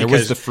 Yeah, there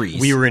was the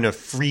freeze. We were in a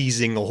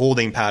freezing, a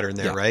holding pattern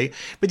there, right?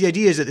 But the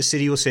idea is that the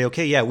city will say,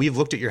 okay, yeah, we've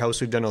looked at your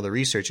house, we've done all the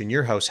research, and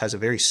your house has a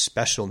very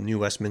special New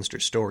Westminster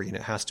story, and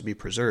it has to be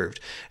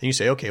preserved. And you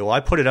say, okay, well, I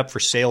put it up for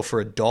sale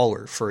for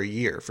 $1 for a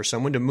year for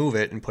someone to move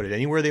it and put it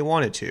anywhere they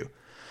wanted to,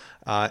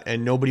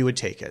 and nobody would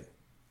take it.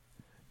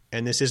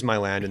 And this is my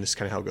land, and this is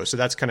kind of how it goes. So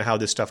that's kind of how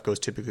this stuff goes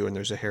typically when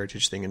there's a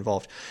heritage thing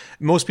involved.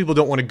 Most people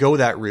don't want to go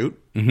that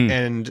route,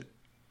 and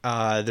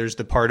there's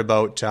the part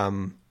about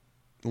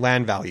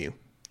land value.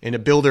 And a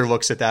builder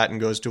looks at that and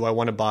goes, do I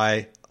want to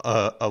buy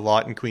a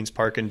lot in Queen's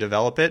Park and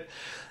develop it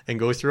and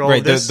go through all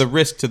of this? The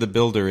risk to the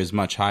builder is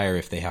much higher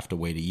if they have to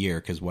wait a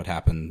year, because what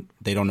happened,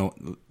 they don't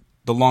know.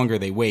 The longer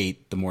they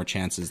wait, the more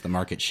chances the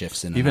market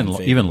shifts in.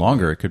 Even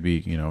longer, it could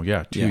be 2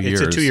 years.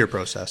 It's a 2-year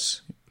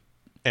process.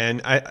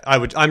 And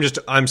I'm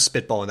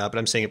spitballing that, but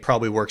I'm saying it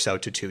probably works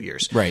out to 2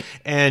 years. Right.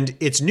 And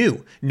it's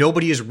new.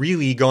 Nobody has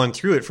really gone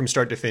through it from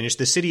start to finish.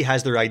 The city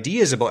has their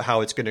ideas about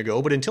how it's going to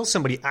go, but until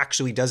somebody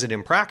actually does it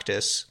in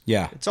practice,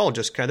 they're all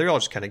just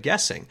kind of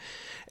guessing.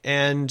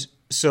 And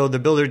so the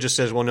builder just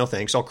says, well, no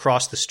thanks. I'll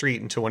cross the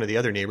street into one of the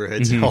other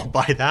neighborhoods and I'll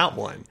buy that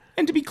one.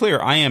 And to be clear,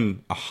 I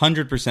am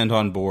 100%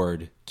 on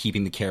board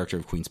keeping the character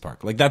of Queen's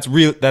Park. Like, that's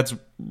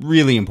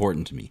really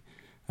important to me.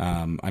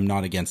 I'm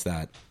not against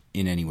that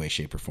in any way,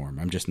 shape, or form.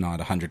 I'm just not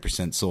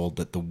 100% sold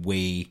that the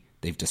way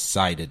they've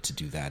decided to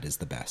do that is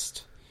the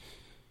best.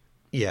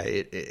 Yeah,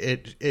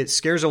 it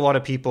scares a lot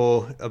of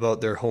people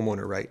about their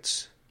homeowner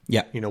rights.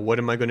 Yeah. What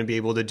am I going to be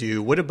able to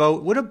do? What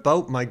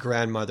about my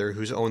grandmother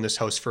who's owned this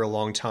house for a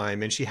long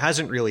time and she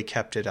hasn't really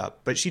kept it up,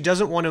 but she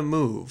doesn't want to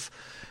move?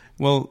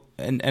 Well,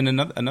 and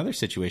another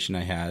situation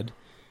I had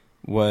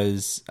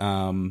was,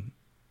 so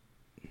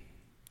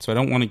I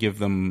don't want to give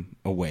them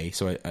away,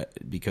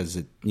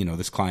 because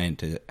this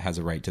client has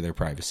a right to their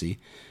privacy.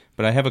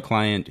 But I have a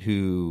client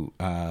who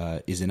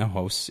is in a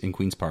house in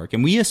Queen's Park,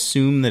 and we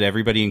assume that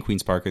everybody in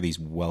Queen's Park are these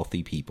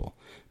wealthy people.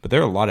 But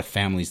there are a lot of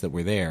families that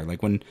were there.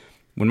 Like when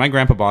my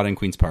grandpa bought in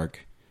Queen's Park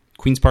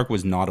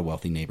was not a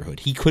wealthy neighborhood.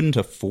 He couldn't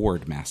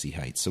afford Massey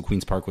Heights, so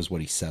Queen's Park was what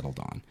he settled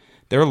on.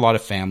 There are a lot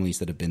of families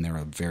that have been there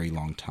a very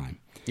long time.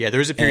 Yeah, there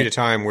was a period of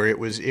time where it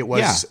was it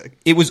was kind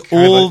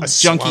old of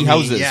junky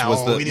houses. Yeah,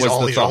 was these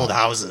thought. old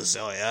houses.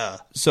 Oh yeah.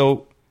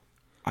 So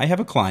I have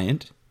a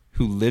client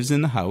who lives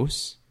in the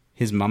house.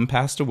 His mom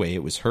passed away.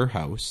 It was her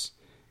house,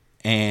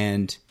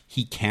 and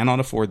he cannot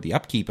afford the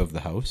upkeep of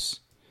the house.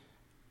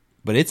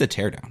 But it's a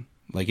teardown.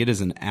 Like, it is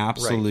an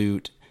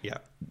absolute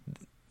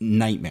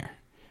nightmare.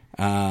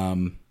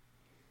 Can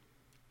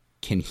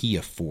he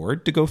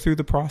afford to go through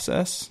the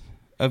process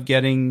of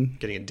getting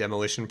a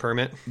demolition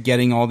permit,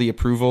 getting all the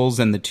approvals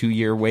and the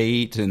 2-year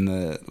wait and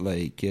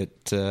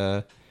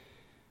and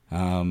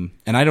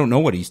I don't know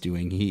what he's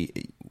doing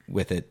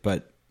with it,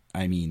 but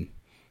I mean,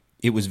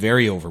 it was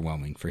very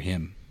overwhelming for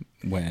him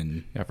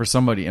when for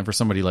somebody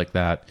like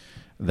that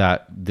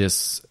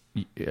this,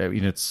 I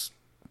mean, it's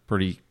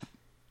pretty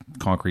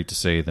concrete to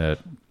say that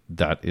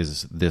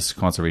is this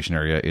conservation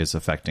area is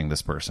affecting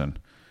this person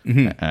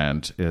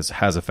and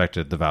has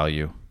affected the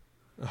value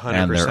 100%.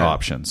 And their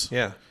options.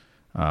 Yeah.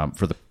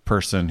 For the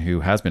person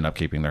who has been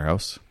upkeeping their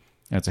house,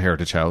 it's a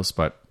heritage house,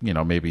 but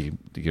maybe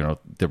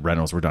the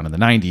rentals were done in the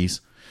 90s.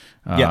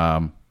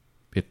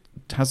 It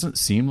hasn't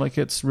seemed like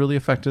it's really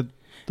affected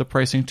the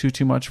pricing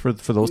too much for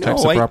those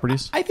types of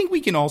properties. I think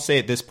we can all say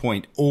at this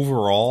point,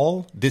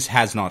 overall, this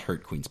has not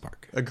hurt Queen's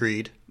Park.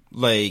 Agreed.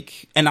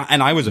 And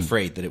I was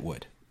afraid that it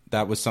would.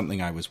 That was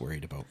something I was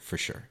worried about for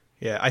sure.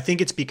 Yeah, I think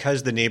it's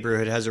because the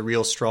neighborhood has a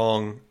real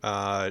strong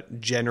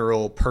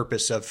general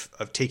purpose of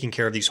taking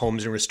care of these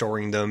homes and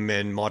restoring them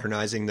and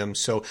modernizing them.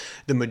 So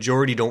the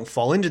majority don't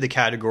fall into the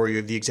category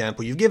of the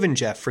example you've given,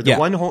 Jeff, for the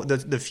one home,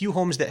 the few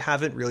homes that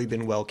haven't really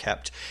been well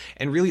kept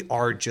and really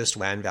are just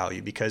land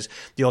value. Because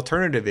the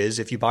alternative is,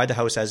 if you buy the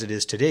house as it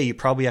is today, you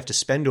probably have to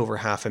spend over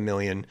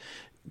 $500,000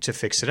 to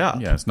fix it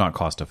up. Yeah, it's not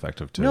cost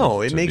effective to.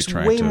 No, it makes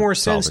way more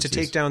sense to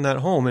take down that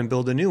home and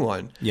build a new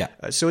one. Yeah.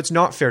 So it's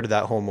not fair to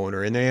that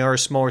homeowner, and they are a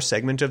smaller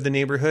segment of the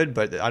neighborhood,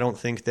 but I don't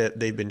think that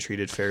they've been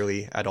treated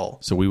fairly at all.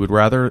 So we would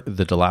rather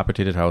the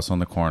dilapidated house on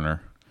the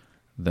corner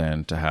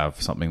than to have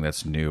something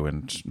that's new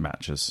and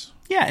matches.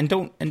 Yeah, and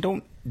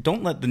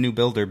don't let the new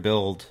builder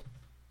build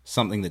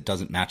something that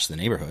doesn't match the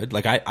neighborhood.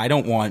 Like I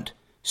don't want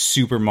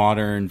super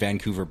modern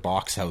Vancouver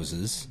box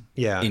houses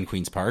in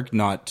Queen's Park,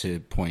 not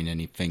to point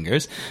any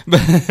fingers.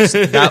 But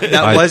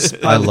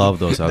I love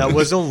those houses. That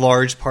was a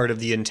large part of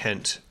the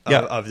intent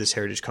of this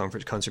heritage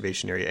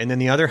conservation area. And then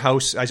the other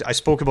house, I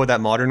spoke about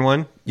that modern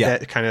one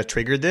that kind of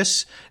triggered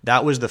this.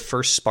 That was the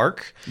first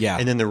spark. Yeah.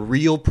 And then the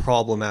real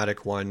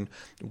problematic one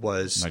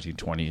was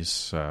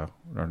 1920s or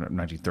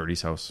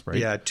 1930s house, right?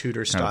 Yeah,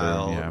 Tudor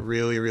style.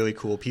 Really, really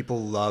cool.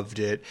 People loved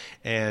it.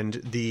 And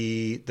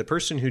the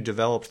person who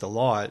developed the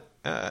lot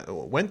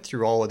went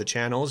through all of the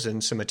channels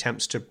and some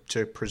attempts to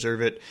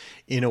preserve it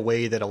in a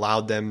way that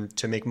allowed them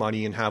to make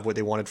money and have what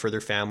they wanted for their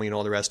family and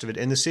all the rest of it.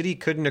 And the city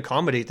couldn't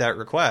accommodate that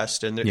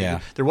request. And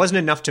there wasn't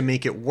enough to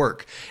make it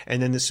work.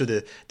 And then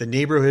the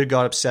neighborhood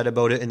got upset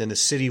about it. And then the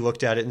city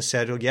looked at it and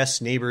said, oh, yes,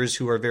 neighbors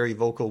who are very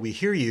vocal, we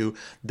hear you.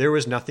 There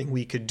was nothing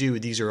we could do.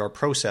 These are our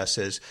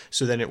processes.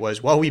 So then it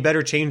was, well, we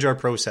better change our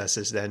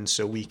processes then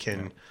so we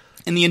can.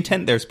 And the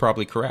intent there is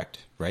probably correct,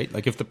 right?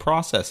 Like if the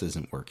process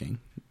isn't working,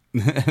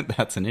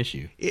 that's an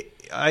issue.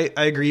 I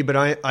agree, but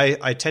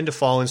I tend to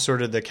fall in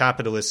sort of the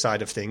capitalist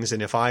side of things.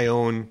 And if I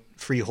own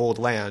freehold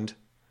land,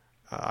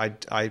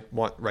 I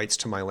want rights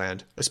to my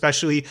land,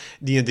 especially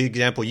the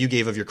example you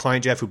gave of your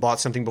client, Jeff, who bought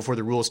something before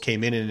the rules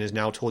came in and is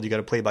now told you got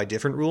to play by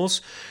different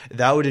rules.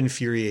 That would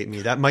infuriate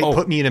me. That might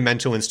put me in a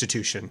mental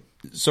institution.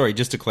 Sorry,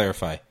 just to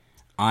clarify,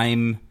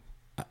 I'm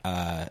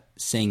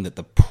saying that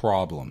the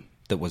problem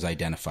that was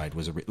identified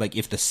was like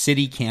if the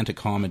city can't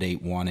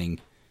accommodate wanting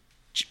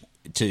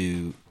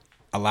to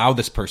allow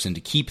this person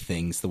to keep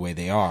things the way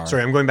they are.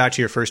 Sorry, I'm going back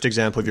to your first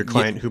example of your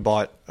client who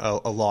bought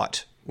a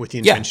lot with the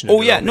intention of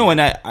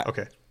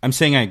okay. I'm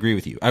saying I agree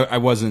with you. I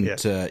wasn't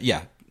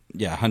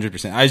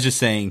 100%. I was just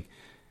saying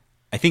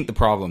I think the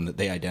problem that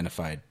they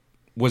identified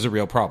was a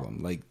real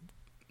problem. Like,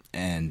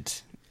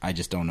 and I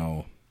just don't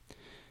know.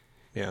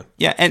 Yeah.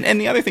 Yeah, and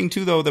the other thing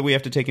too though that we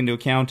have to take into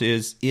account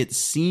is it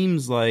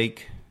seems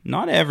like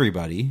not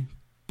everybody,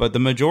 but the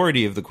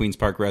majority of the Queen's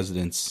Park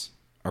residents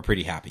are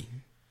pretty happy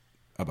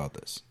about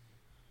this.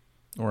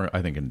 Or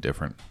I think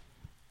indifferent.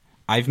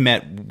 I've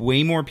met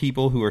way more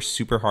people who are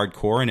super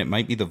hardcore, and it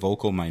might be the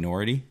vocal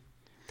minority.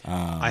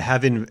 I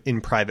have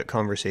in private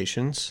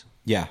conversations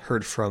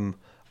heard from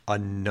a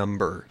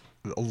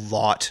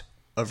lot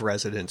of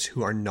residents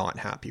who are not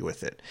happy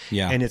with it.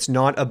 Yeah. And it's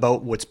not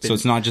about what's been... So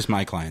it's not just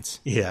my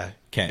clients. Yeah.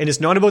 Okay. And it's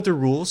not about the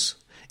rules.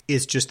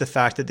 It's just the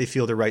fact that they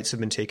feel their rights have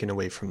been taken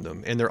away from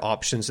them and their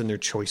options and their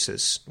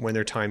choices when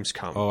their times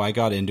come. Oh, I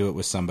got into it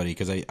with somebody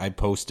because I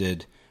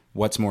posted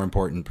what's more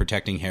important,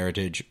 protecting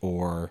heritage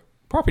or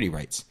property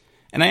rights.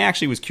 And I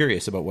actually was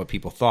curious about what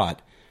people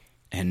thought.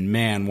 And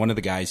man, one of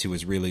the guys who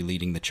was really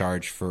leading the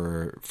charge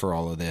for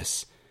all of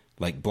this,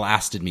 like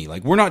blasted me.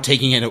 Like, we're not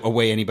taking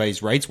away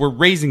anybody's rights. We're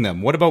raising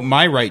them. What about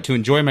my right to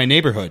enjoy my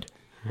neighborhood?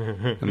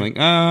 I'm like,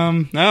 I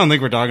don't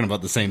think we're talking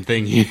about the same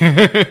thing here.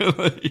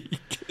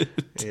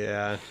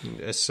 Yeah.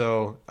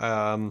 So,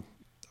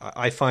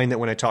 I find that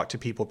when I talk to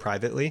people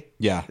privately,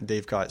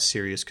 they've got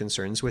serious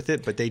concerns with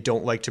it, but they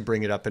don't like to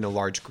bring it up in a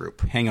large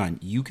group. Hang on.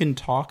 You can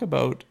talk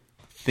about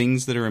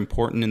things that are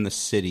important in the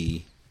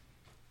city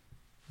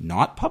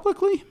not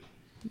publicly?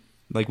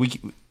 Like,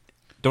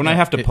 I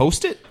have to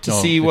post it to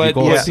see what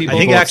people... I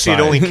think actually it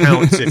only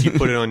counts if you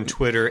put it on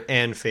Twitter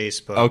and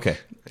Facebook. Okay,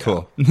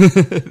 cool.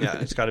 Yeah,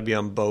 it's got to be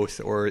on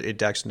both, or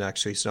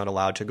it's not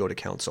allowed to go to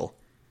council.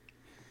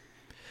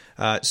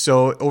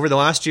 So over the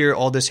last year,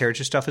 all this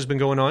heritage stuff has been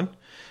going on.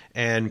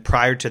 And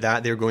prior to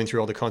that, they were going through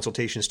all the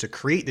consultations to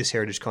create this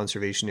heritage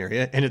conservation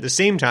area. And at the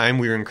same time,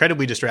 we were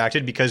incredibly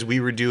distracted because we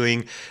were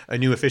doing a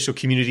new official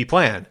community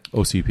plan.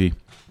 OCP.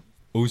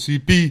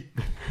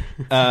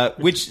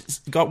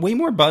 Which got way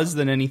more buzz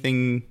than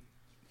anything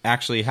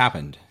actually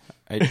happened.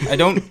 I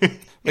don't...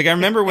 Like, I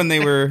remember when they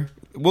were...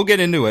 We'll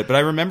get into it, but I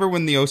remember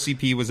when the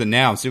OCP was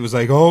announced, it was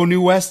like, oh,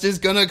 New West is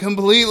going to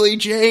completely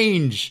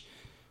change.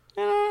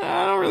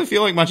 I don't really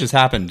feel like much has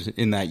happened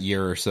in that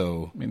year or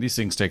so. I mean, these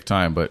things take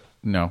time, but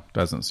no,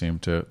 doesn't seem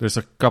to. There's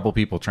a couple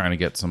people trying to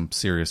get some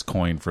serious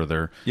coin for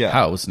their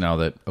house now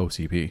that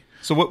OCP.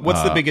 So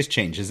what's the biggest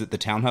change? Is it the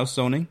townhouse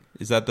zoning?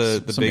 Is that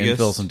the some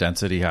biggest? Infill, some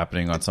density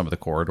happening on some of the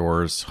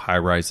corridors, high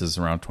rises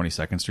around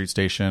 22nd Street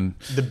Station.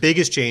 The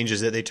biggest change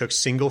is that they took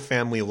single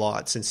family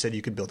lots and said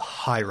you could build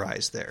high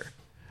rise there.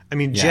 I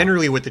mean,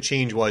 generally what the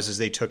change was is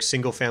they took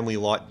single-family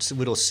lots,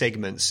 little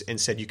segments, and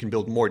said you can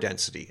build more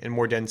density. And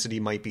more density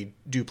might be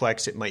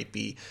duplex, it might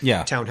be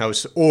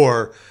townhouse,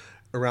 or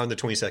around the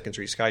 22nd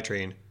Street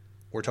SkyTrain,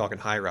 we're talking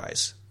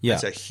high-rise. Yeah.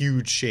 That's a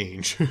huge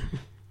change.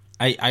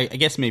 I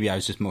guess maybe I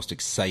was just most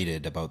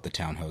excited about the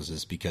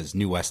townhouses because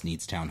New West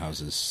needs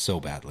townhouses so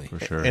badly. For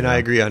sure. And I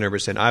agree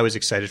 100%. I was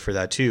excited for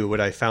that too.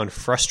 What I found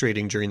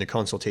frustrating during the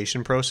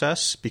consultation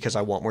process, because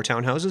I want more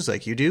townhouses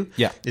like you do,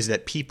 is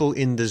that people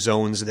in the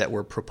zones that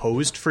were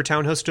proposed for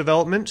townhouse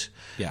development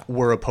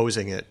were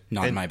opposing it.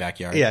 Not in my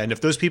backyard. Yeah, and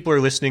if those people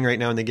are listening right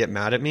now and they get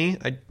mad at me,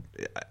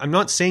 I'm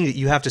not saying that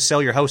you have to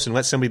sell your house and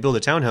let somebody build a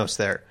townhouse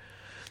there.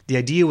 The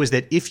idea was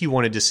that if you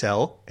wanted to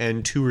sell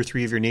and 2 or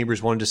 3 of your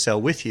neighbors wanted to sell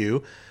with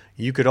you,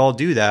 you could all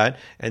do that,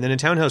 and then a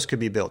townhouse could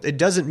be built. It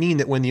doesn't mean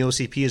that when the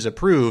OCP is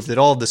approved that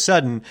all of a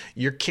sudden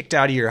you're kicked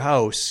out of your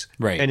house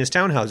and it's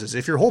townhouses.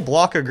 If your whole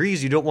block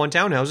agrees you don't want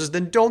townhouses,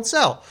 then don't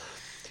sell.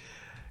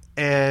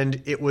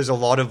 And it was a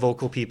lot of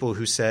vocal people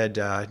who said,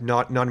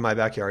 not in my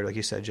backyard, like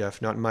you said,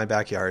 Jeff, not in my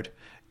backyard.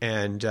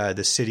 And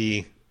the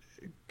city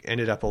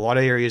ended up, a lot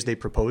of areas they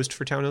proposed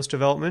for townhouse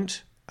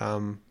development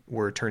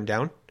were turned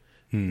down.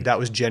 That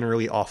was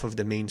generally off of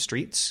the main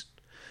streets.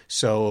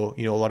 So,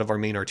 a lot of our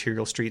main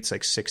arterial streets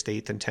like 6th,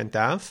 8th, and 10th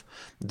Ave,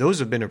 those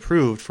have been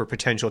approved for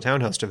potential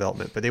townhouse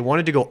development. But they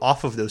wanted to go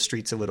off of those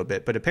streets a little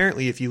bit. But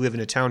apparently, if you live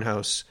in a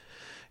townhouse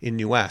in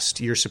New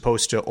West, you're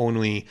supposed to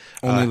only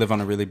live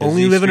on a really busy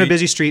only live street. in a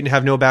busy street and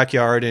have no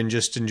backyard and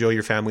just enjoy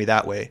your family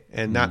that way.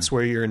 And that's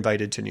where you're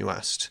invited to New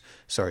West.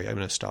 Sorry, I'm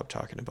going to stop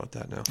talking about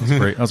that now.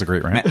 That was a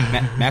great rant.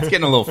 Matt's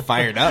getting a little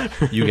fired up.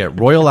 You get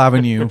Royal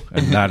Avenue,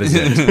 and that is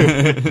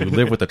it. You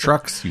live with the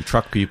trucks, you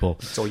truck people.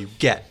 That's all you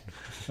get.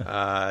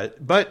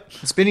 But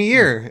it's been a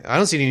year. I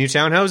don't see any new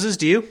townhouses.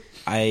 Do you?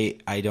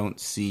 I don't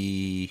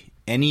see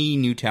any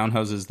new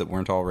townhouses that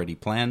weren't already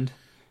planned.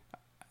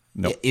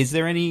 Nope. Is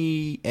there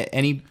any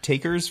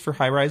takers for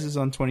high rises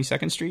on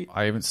 22nd Street?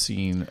 I haven't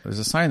seen. There's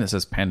a sign that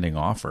says pending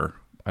offer.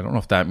 I don't know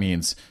if that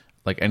means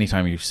like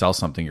anytime you sell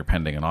something, you're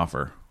pending an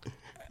offer.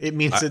 It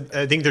means that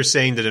I think they're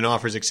saying that an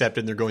offer is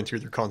accepted and they're going through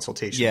their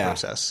consultation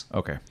process.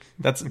 Okay.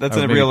 That's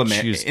a real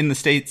in the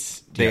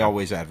States, they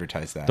always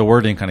advertise that. The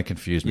wording kind of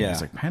confused me. Yeah.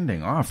 It's like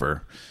pending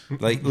offer.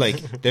 Like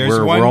there's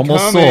we're one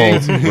almost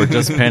coming. sold. We're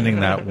just pending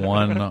that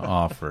one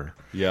offer.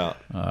 Yeah.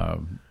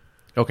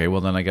 Okay,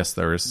 well then I guess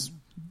there's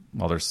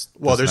there's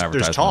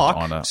advertisement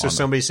talk. So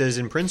somebody says,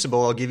 in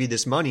principle, I'll give you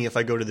this money if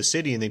I go to the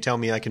city and they tell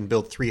me I can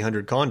build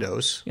 300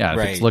 condos. Yeah,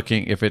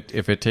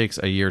 if it takes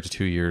a year to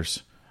 2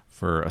 years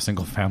for a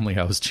single family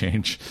house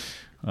change,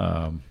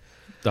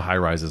 the high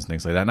rises and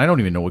things like that. And I don't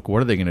even know what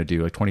are they going to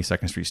do. Like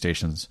 22nd Street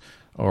Station's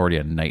already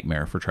a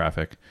nightmare for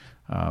traffic.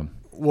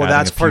 Well,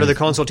 that's part of the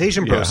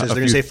consultation process. They're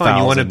going to say, fine,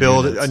 you want to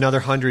build another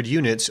 100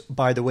 units.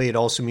 By the way, it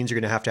also means you're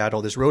going to add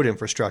all this road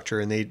infrastructure,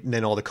 and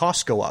then all the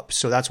costs go up.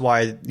 So that's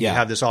why you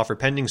have this offer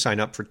pending sign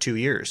up for 2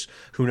 years.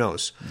 Who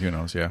knows?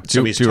 Yeah.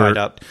 Somebody's tied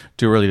up.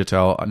 Too early to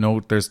tell. No,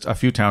 there's a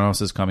few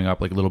townhouses coming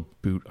up, like little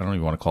I don't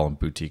even want to call them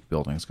boutique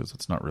buildings because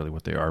it's not really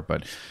what they are.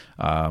 But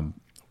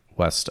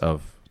west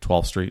of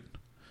 12th Street,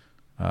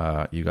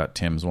 you got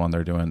Tim's one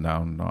they're doing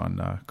down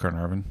on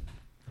Carnarvon.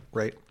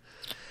 Right.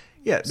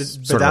 Yeah,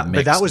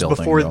 but that was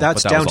before.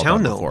 That's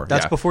downtown, though.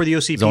 That's before the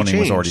OCP zoning changed.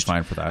 was already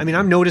fine for that. I mean,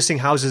 I'm noticing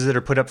houses that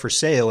are put up for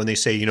sale, and they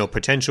say,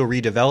 potential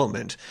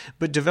redevelopment.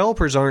 But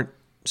developers aren't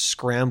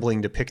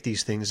scrambling to pick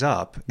these things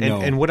up.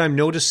 And what I'm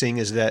noticing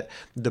is that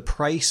the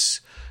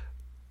price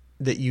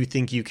that you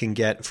think you can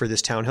get for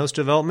this townhouse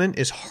development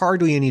is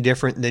hardly any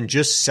different than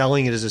just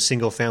selling it as a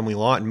single family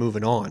lot and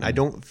moving on. I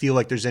don't feel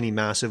like there's any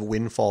massive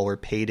windfall or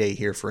payday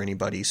here for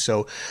anybody.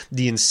 So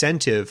the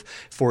incentive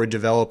for a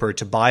developer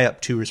to buy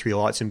up 2 or 3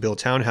 lots and build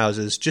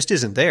townhouses just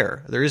isn't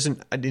there. There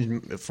isn't,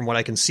 from what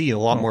I can see,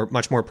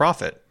 much more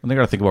profit. And they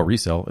got to think about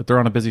resale if they're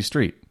on a busy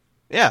street.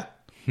 Yeah.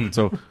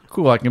 So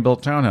cool, I can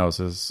build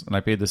townhouses, and I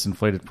paid this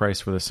inflated price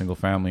for this single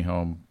family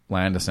home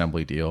land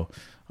assembly deal,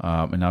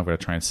 and now I've got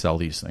to try and sell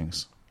these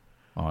things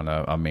on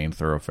a main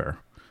thoroughfare.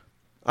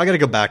 I got to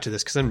go back to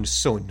this because I'm just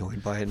so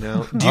annoyed by it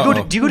now. Do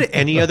you go to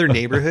any other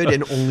neighborhood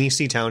and only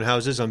see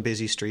townhouses on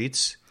busy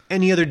streets?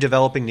 Any other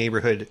developing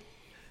neighborhood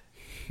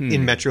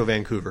in Metro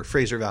Vancouver,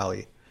 Fraser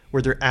Valley,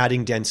 where they're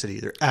adding density,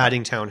 they're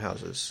adding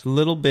townhouses? A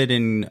little bit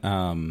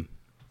in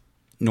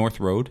North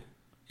Road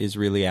is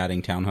really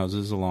adding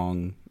townhouses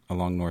along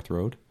North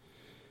Road.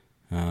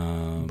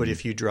 But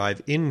if you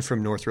drive in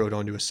from North Road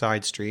onto a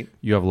side street,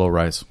 you have low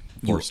rise,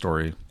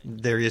 4-story.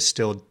 There is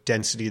still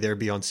density there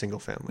beyond single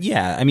family.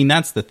 Yeah, I mean,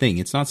 that's the thing.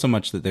 It's not so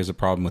much that there's a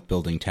problem with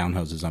building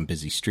townhouses on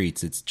busy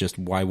streets. It's just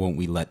why won't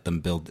we let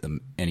them build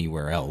them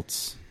anywhere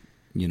else?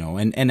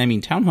 And I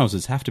mean,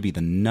 townhouses have to be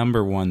the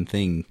number one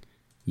thing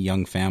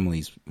young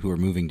families who are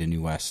moving to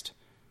New West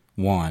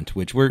want,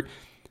 which we're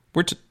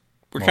kind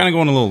of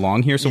going a little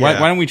long here. So why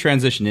don't we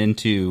transition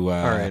into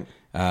all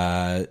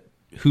right.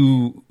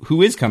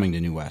 Who is coming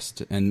to New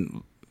West,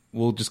 and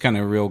we'll just kind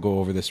of go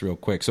over this real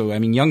quick. So, I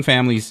mean, young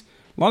families,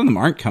 a lot of them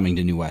aren't coming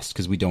to New West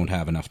because we don't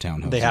have enough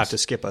townhouses. They have to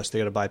skip us. They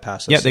got to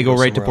bypass us. Yeah, they go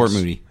right to Port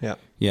Moody. Yeah.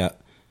 Yeah.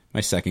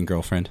 My second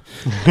girlfriend.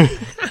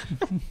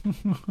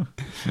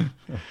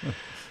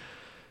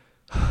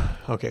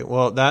 Okay,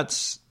 well,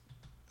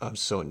 I'm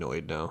so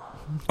annoyed now.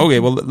 Okay,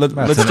 well,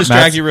 let's just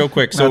drag you real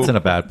quick. So Matt's in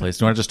a bad place.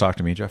 Do you want to just talk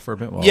to me, Jeff, for a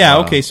bit?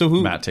 Okay. So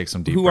Matt takes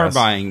some deep who breaths. are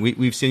buying?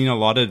 We've seen a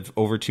lot of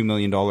over $2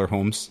 million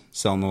homes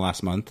sell in the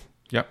last month.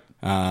 Yep.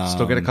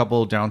 Still get a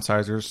couple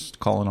downsizers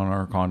calling on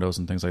our condos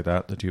and things like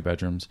that. The 2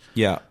 bedrooms.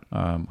 Yeah.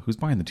 Who's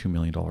buying the $2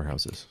 million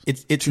houses?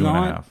 It's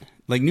not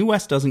like New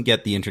West doesn't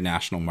get the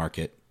international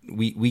market.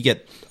 We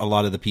get a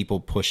lot of the people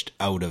pushed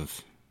out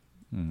of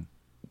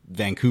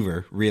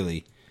Vancouver,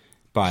 really.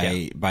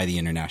 By the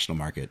international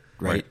market,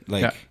 right?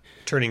 Like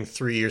turning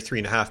 $3 or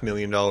 $3.5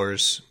 million,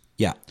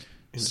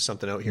 into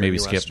something out here. Maybe in New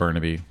skip West.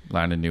 Burnaby,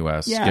 land in New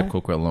West, skip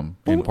Coquitlam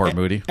in Port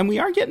Moody, and we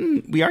are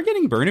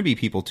getting Burnaby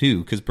people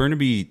too, because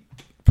Burnaby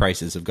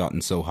prices have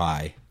gotten so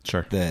high.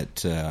 Sure,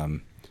 that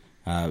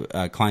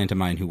a client of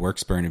mine who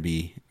works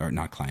Burnaby, or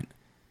not client,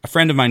 a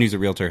friend of mine who's a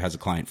realtor has a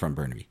client from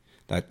Burnaby.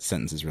 That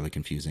sentence is really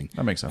confusing.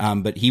 That makes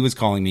sense. But he was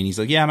calling me and he's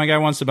like, yeah, my guy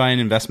wants to buy an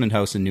investment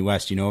house in New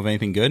West. You know of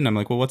anything good? And I'm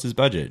like, well, what's his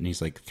budget? And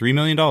he's like, $3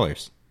 million. I'm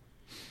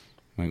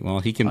like,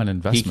 well, he can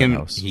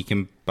house. He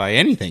can buy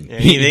anything.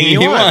 Anything he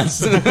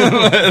wants.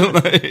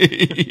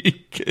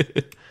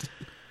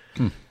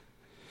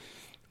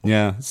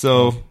 Yeah.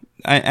 So,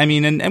 I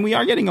mean, and we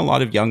are getting a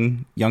lot of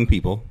young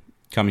people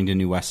coming to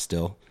New West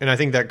still. And I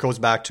think that goes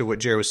back to what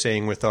Jared was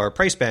saying with our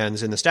price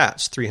bands in the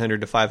stats. $300,000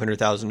 to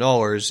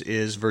 $500,000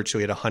 is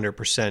virtually at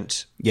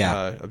 100%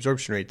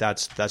 absorption rate.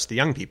 That's the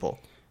young people.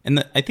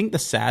 And I think the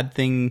sad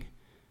thing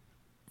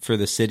for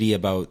the city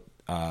about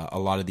a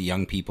lot of the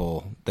young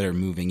people that are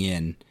moving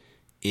in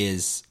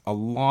is a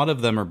lot of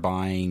them are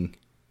buying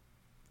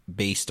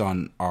based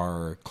on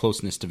our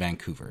closeness to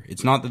Vancouver.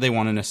 It's not that they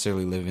want to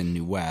necessarily live in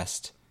New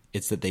West.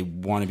 It's that they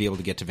want to be able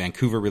to get to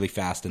Vancouver really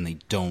fast and they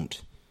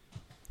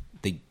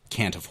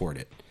can't afford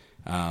it.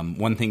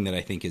 One thing that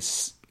I think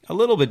is a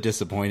little bit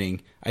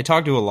disappointing, I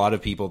talk to a lot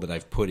of people that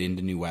I've put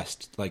into New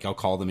West. Like, I'll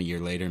call them a year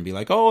later and be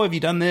like, oh, have you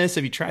done this?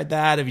 Have you tried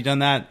that? Have you done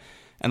that?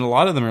 And a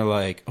lot of them are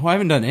like, oh, I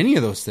haven't done any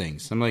of those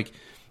things. I'm like,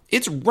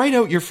 it's right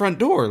out your front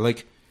door.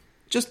 Like,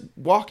 just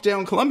walk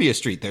down Columbia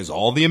Street. There's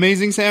all the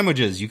amazing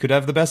sandwiches. You could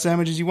have the best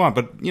sandwiches you want.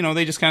 But,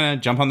 they just kind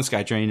of jump on the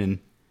SkyTrain and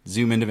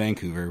zoom into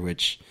Vancouver,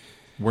 which...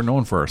 We're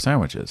known for our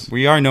sandwiches.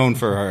 We are known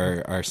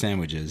for our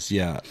sandwiches,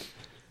 yeah.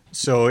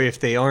 So if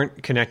they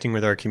aren't connecting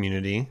with our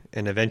community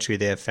and eventually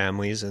they have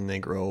families and they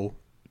grow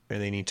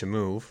and they need to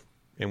move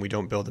and we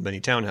don't build them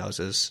any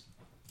townhouses,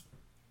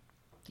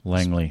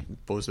 Langley,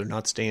 suppose they're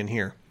not staying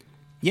here.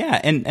 Yeah,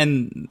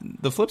 and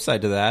the flip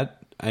side to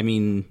that, I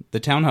mean, the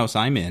townhouse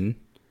I'm in,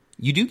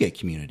 you do get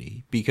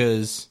community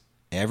because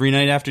every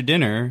night after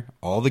dinner,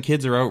 all the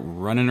kids are out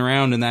running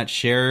around in that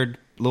shared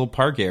little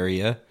park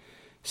area,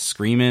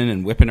 screaming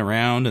and whipping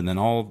around, and then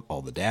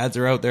all the dads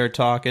are out there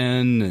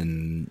talking,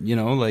 and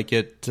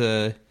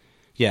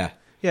yeah.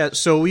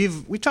 So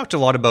we talked a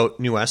lot about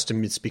New West,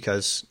 and it's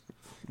because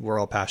we're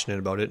all passionate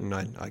about it, and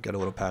I got a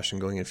little passion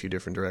going in a few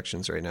different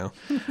directions right now.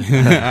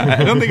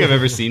 I don't think I've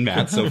ever seen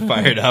Matt so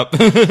fired up.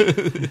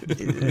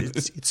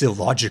 It's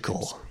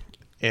illogical,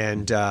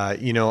 and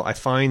I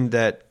find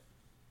that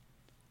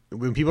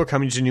when people are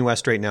coming to New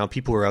West right now,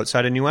 people who are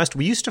outside of New West,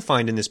 we used to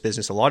find in this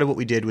business a lot of what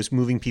we did was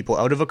moving people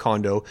out of a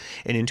condo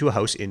and into a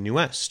house in New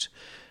West.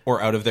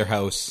 Or out of their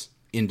house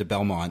into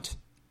Belmont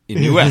in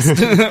New West.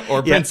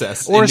 Or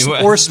Princess in New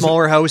West. Or a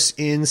smaller house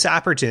in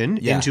Sapperton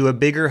into a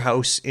bigger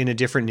house in a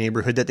different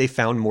neighborhood that they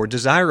found more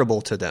desirable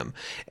to them.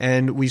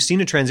 And we've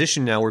seen a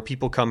transition now where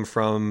people come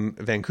from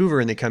Vancouver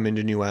and they come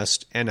into New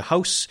West, and a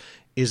house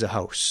is a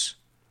house.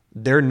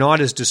 They're not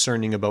as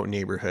discerning about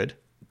neighborhood.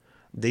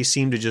 They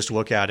seem to just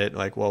look at it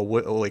like, well,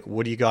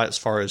 what do you got as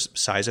far as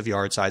size of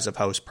yard, size of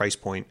house, price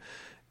point,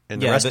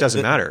 and the rest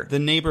doesn't matter. The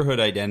neighborhood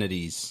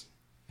identities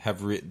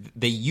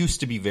they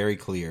used to be very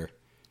clear.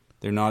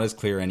 They're not as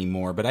clear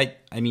anymore. But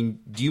I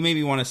mean, do you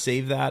maybe want to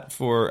save that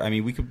for? I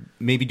mean, we could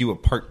maybe do a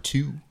part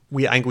 2.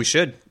 I think we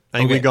should. I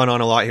think we've gone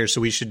on a lot here,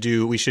 so we should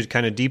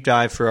kind of deep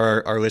dive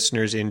for our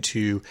listeners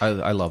into...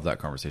 I love that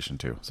conversation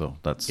too, so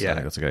I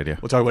think that's a good idea.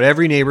 We'll talk about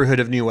every neighborhood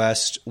of New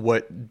West,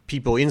 what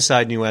people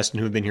inside New West and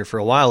who have been here for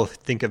a while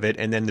think of it,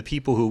 and then the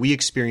people who we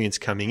experience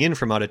coming in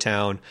from out of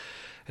town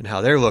and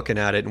how they're looking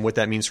at it and what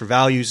that means for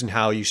values and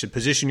how you should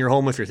position your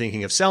home if you're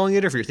thinking of selling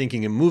it, if you're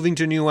thinking of moving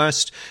to New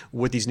West,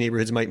 what these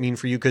neighborhoods might mean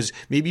for you, because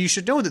maybe you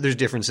should know that there's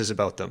differences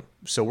about them.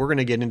 So we're going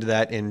to get into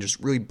that and just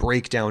really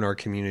break down our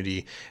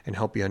community and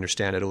help you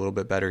understand it a little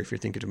bit better if you're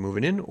thinking of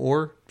moving in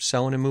or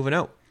selling and moving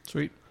out.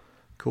 Sweet.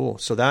 Cool.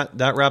 So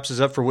that wraps us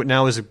up for what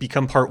now has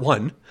become part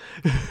 1.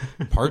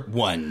 Part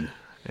 1.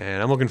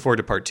 And I'm looking forward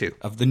to part 2.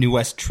 Of the New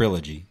West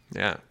trilogy.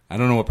 Yeah. I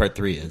don't know what part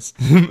 3 is.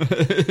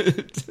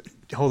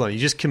 Hold on, you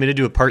just committed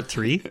to a part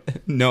 3?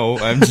 No,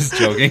 I'm just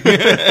joking.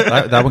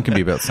 that one can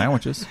be about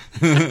sandwiches.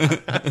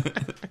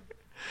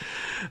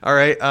 All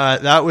right,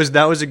 that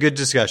was a good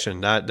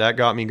discussion. That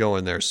got me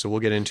going there. So we'll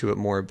get into it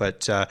more.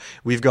 But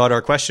we've got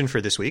our question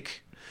for this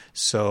week.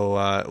 So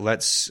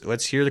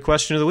let's hear the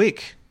question of the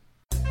week.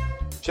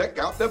 Check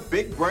out the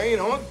big brain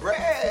on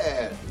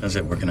Brad. How's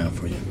it working out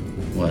for you?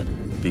 What?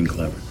 Being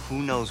clever?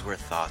 Who knows where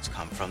thoughts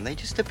come from? They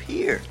just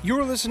appear.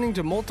 You're listening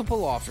to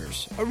Multiple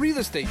Offers, a real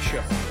estate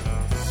show.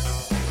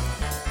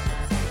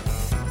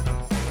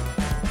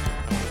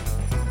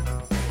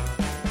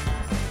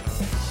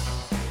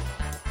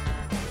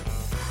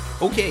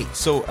 Okay,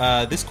 so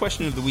this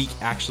question of the week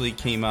actually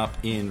came up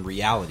in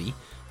reality.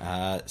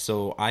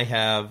 So I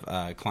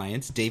have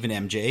clients, Dave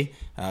and MJ,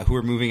 who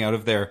are moving out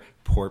of their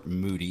Port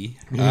Moody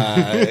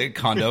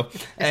condo,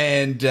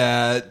 and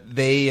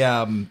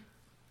they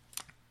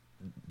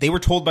were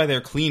told by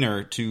their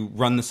cleaner to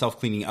run the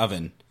self-cleaning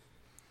oven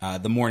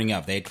the morning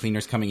of. They had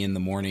cleaners coming in the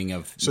morning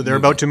of. So they're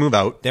about to move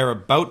out. They're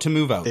about to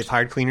move out. They've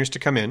hired cleaners to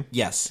come in.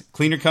 Yes.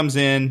 Cleaner comes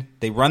in.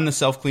 They run the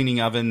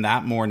self-cleaning oven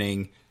that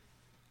morning.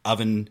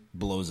 Oven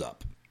blows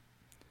up.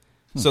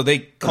 So they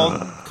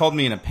called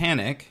me in a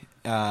panic,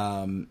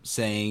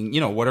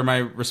 saying, what are my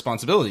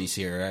responsibilities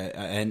here?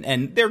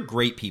 And they're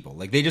great people.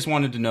 Like, they just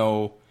wanted to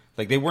know,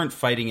 like, they weren't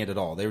fighting it at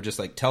all. They were just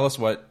like, tell us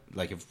what,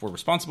 like, if we're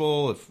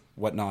responsible, if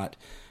whatnot.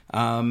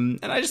 And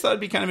I just thought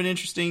it'd be kind of an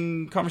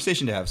interesting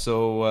conversation to have.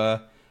 So,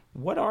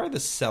 what are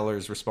the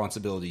seller's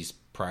responsibilities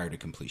prior to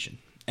completion?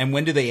 And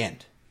when do they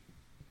end?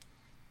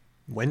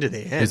 When do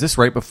they end? Is this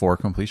right before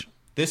completion?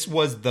 This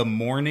was the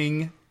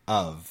morning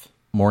of.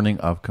 Morning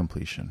of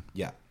completion.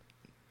 Yeah.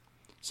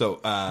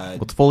 So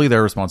it's fully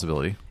their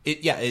responsibility.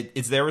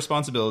 It's their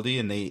responsibility,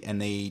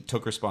 and they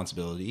took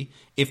responsibility.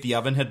 If the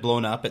oven had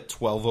blown up at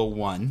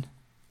 12:01,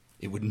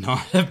 it would not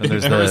have been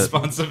their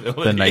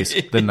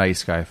responsibility. The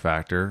nice guy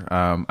factor.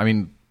 I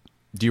mean,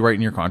 do you write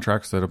in your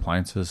contracts that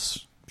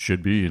appliances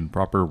should be in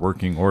proper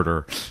working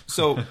order?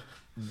 So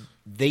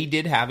they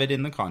did have it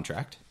in the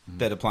contract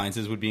that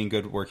appliances would be in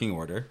good working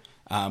order.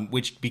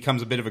 Which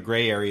becomes a bit of a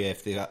gray area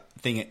if the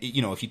thing,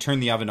 if you turn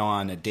the oven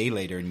on a day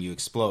later and you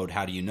explode,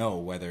 how do you know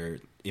whether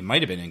it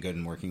might have been in good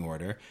and working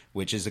order?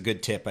 Which is a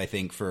good tip, I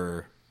think,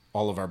 for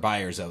all of our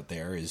buyers out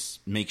there is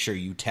make sure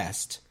you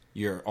test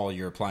all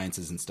your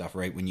appliances and stuff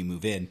right when you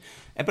move in.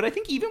 But I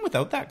think even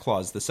without that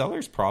clause, the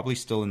seller's probably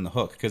still in the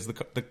hook, because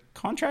the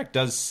contract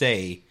does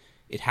say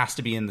it has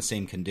to be in the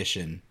same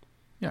condition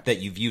that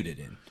you viewed it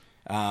in.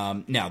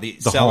 Now the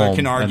seller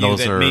can argue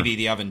that maybe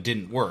the oven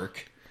didn't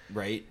work,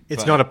 right?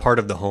 It's not a part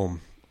of the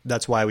home.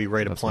 That's why we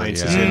write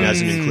appliances in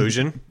as an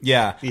inclusion.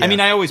 Yeah. I mean,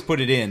 I always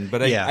put it in,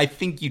 but I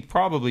think you'd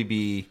probably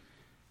be.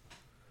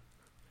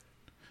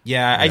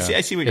 Yeah, I see what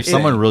you're saying. If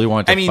someone really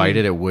wanted to fight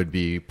it, it would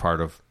be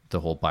part of the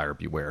whole buyer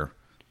beware.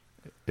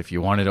 If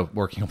you wanted a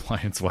working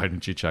appliance, why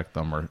didn't you check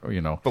them? Or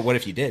But what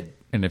if you did?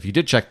 And if you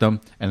did check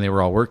them and they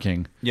were all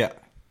working. Yeah.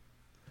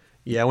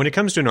 Yeah, when it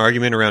comes to an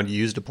argument around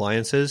used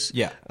appliances.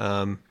 Yeah.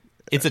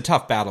 It's a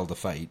tough battle to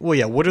fight. Well,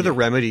 yeah. What are the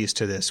remedies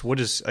to this? What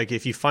is, like,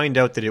 if you find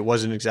out that it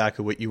wasn't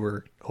exactly what you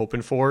were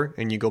hoping for,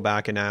 and you go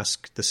back and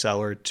ask the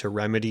seller to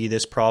remedy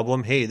this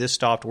problem? Hey, this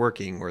stopped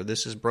working, or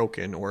this is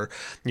broken, or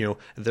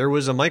there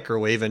was a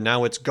microwave and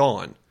now it's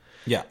gone.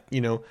 Yeah.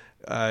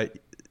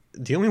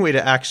 The only way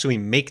to actually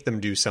make them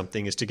do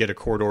something is to get a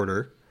court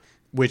order,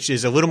 which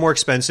is a little more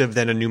expensive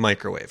than a new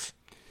microwave.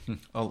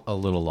 A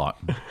little lot.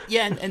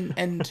 Yeah,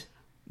 and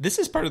this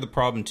is part of the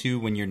problem, too,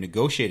 when you're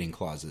negotiating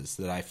clauses,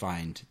 that I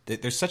find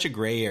that there's such a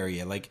gray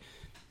area. Like,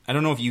 I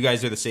don't know if you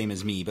guys are the same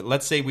as me, but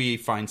let's say we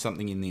find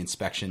something in the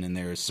inspection and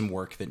there's some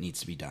work that needs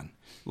to be done.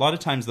 A lot of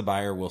times the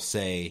buyer will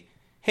say,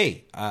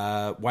 hey,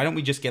 why don't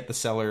we just get the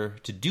seller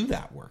to do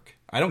that work?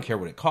 I don't care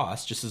what it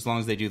costs, just as long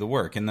as they do the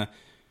work. And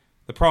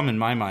the problem in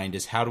my mind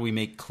is, how do we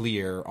make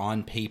clear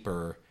on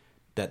paper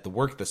that the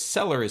work the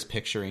seller is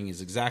picturing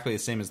is exactly the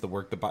same as the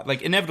work the buyer...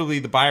 Like, inevitably,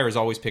 the buyer is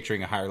always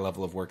picturing a higher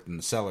level of work than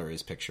the seller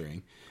is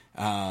picturing.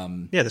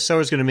 The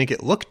seller's going to make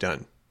it look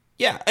done.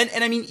 Yeah,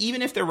 and I mean,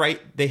 even if they're right,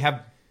 they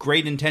have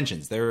great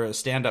intentions. They're a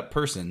stand-up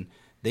person.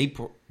 They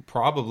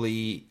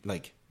probably,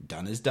 like,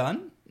 done is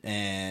done.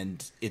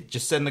 And it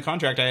just said in the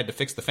contract I had to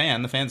fix the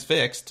fan. The fan's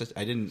fixed.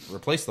 I didn't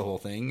replace the whole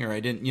thing, or I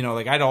didn't...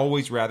 I'd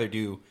always rather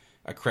do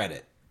a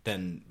credit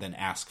than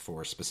ask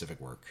for specific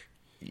work.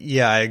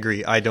 Yeah, I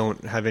agree. I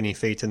don't have any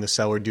faith in the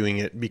seller doing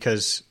it,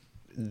 because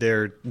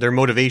their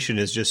motivation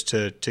is just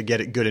to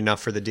get it good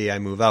enough for the day I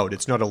move out.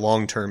 It's not a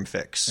long-term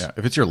fix. Yeah,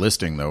 if it's your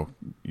listing, though,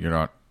 you're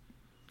not,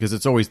 because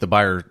it's always the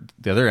buyer.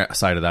 The other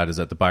side of that is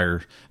that the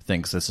buyer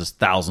thinks this is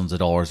thousands of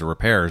dollars of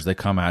repairs. They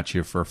come at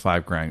you for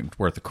 $5,000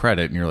 worth of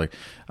credit, and you're like,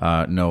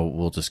 no,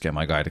 we'll just get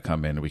my guy to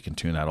come in and we can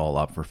tune that all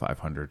up for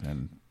 $500.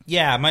 And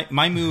yeah,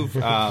 my move.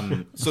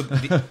 So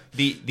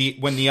the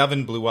when the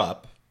oven blew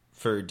up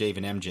for Dave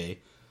and MJ,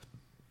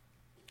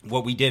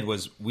 what we did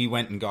was we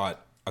went and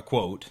got a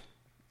quote,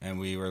 and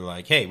we were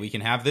like, hey, we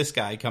can have this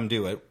guy come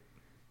do it.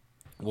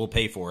 We'll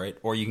pay for it.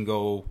 Or you can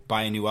go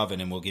buy a new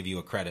oven and we'll give you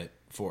a credit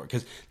for it.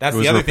 Because that's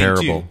the other thing,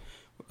 too,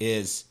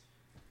 is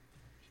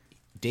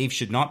Dave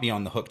should not be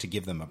on the hook to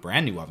give them a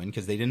brand new oven,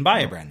 because they didn't buy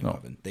a brand new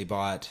oven. They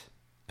bought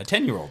a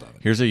 10-year-old oven.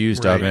 Here's a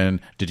used oven.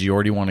 Did you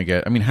already want to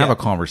get... I mean, have a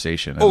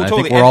conversation. And totally.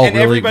 I think we're all really...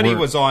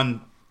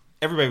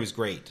 Everybody was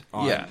great.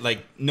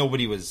 Like,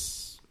 nobody was...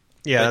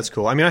 Yeah, that's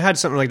cool. I mean, I had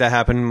something like that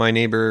happen. My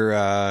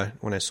neighbor,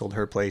 when I sold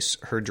her place,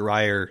 her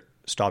dryer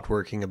stopped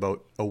working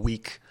about a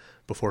week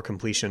before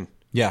completion.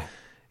 Yeah.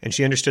 And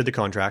she understood the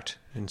contract,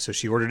 and so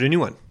she ordered a new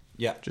one.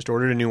 Yeah. Just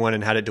ordered a new one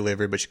and had it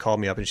delivered, but she called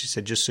me up and she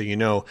said, just so you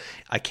know,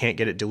 I can't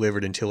get it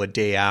delivered until a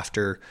day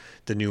after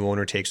the new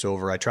owner takes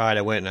over. I tried,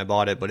 I went and I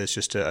bought it, but it's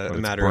just a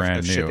matter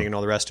of shipping and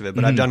all the rest of it.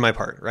 But I've done my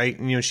part, right?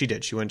 And, she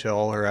did. She went to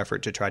all her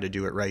effort to try to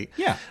do it right.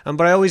 Yeah.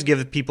 But I always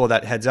give people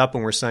that heads up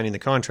when we're signing the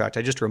contract.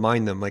 I just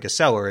remind them, like a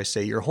seller, I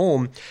say, your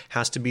home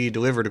has to be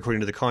delivered according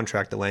to the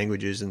contract. The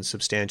language is in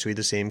substantially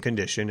the same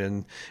condition.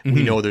 And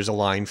we know there's a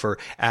line for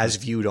as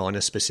viewed on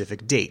a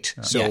specific date.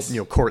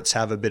 So, courts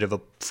have a bit of a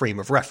frame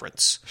of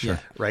reference. Sure.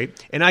 Right?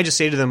 And I just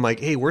say to them, like,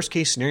 hey, worst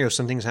case scenario,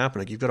 something's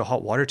happened. Like, you've got a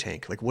hot water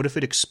tank. Like, what if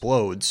it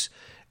explodes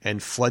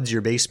and floods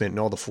your basement and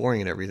all the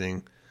flooring and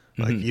everything?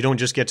 Like, you don't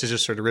just get to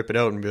just sort of rip it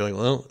out and be like,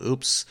 well,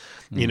 oops.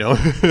 You've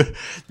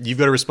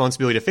got a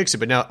responsibility to fix it.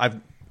 But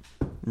now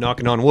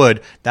knocking on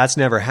wood, that's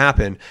never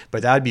happened.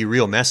 But that'd be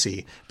real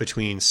messy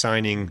between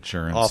signing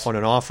off on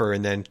an offer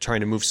and then trying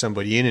to move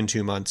somebody in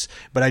 2 months.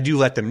 But I do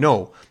let them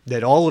know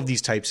that all of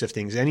these types of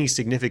things, any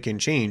significant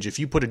change, if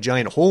you put a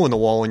giant hole in the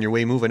wall on your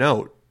way moving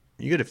out,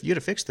 you got to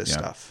fix this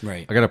stuff.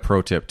 Right. I got a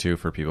pro tip too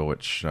for people,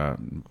 which they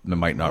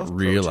might not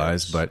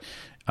realize, but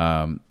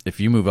if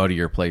you move out of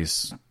your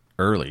place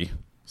early,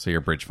 say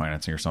you're bridge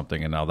financing or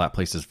something, and now that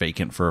place is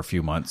vacant for a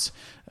few months,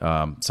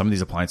 some of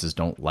these appliances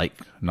don't like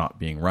not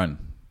being run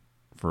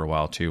for a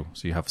while too.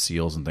 So you have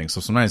seals and things.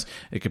 So sometimes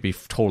it could be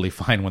totally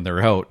fine when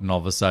they're out, and all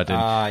of a sudden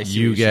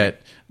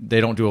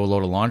they don't do a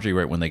load of laundry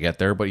right when they get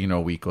there, but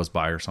a week goes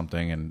by or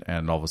something,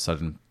 and all of a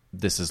sudden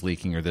this is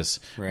leaking, or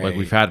this, like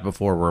we've had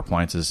before where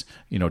appliances,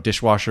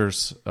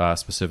 dishwashers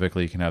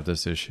specifically can have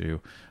this issue,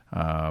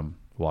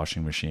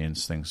 washing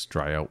machines, things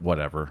dry out,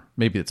 whatever.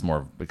 Maybe it's more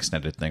of an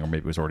extended thing, or maybe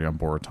it was already on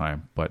borrowed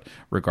time, but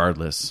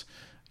regardless,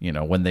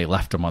 when they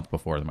left a month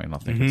before, they might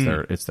not think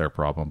it's their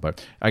problem.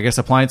 But I guess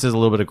appliances, a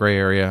little bit of gray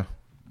area.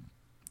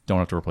 Don't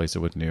have to replace it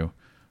with new.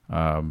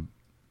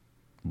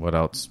 What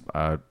else?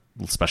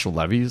 Special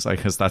levies. I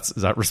guess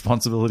is that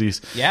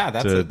responsibilities. Yeah,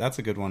 that's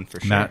a good one for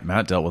sure.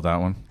 Matt dealt with that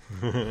one.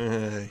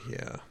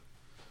 Yeah.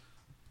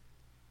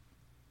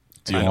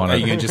 Do you want to? Are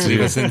you going to just leave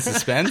us in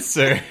suspense,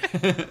 or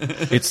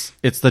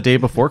it's the day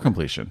before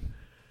completion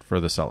for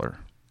the seller.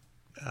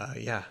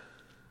 Yeah.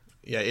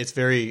 It's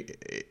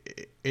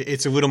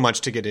it's a little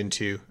much to get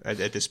into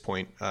at this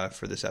point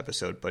for this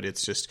episode, but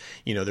it's just,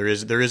 there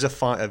is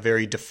a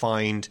very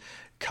defined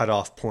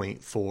cutoff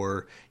point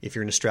for, if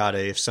you're in a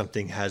strata, if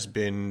something has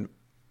been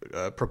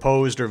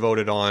proposed or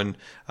voted on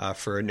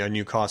for a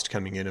new cost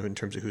coming in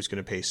terms of who's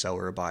going to pay,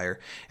 seller or buyer.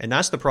 And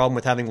that's the problem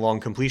with having long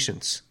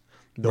completions.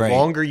 The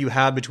longer you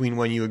have between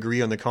when you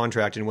agree on the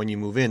contract and when you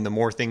move in, the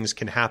more things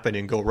can happen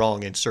and go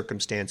wrong and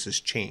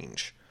circumstances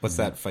change. What's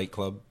that Fight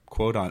Club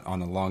quote?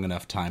 On a long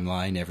enough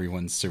timeline,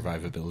 everyone's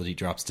survivability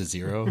drops to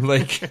zero.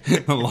 Like,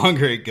 the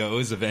longer it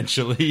goes,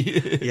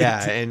 eventually.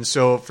 Yeah, and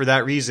so for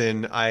that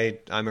reason,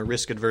 I'm a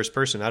risk-adverse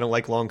person. I don't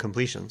like long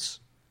completions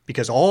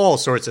because all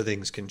sorts of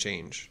things can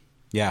change.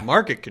 Yeah.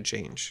 Market could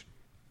change.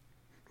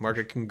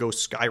 Market can go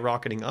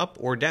skyrocketing up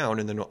or down,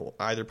 and then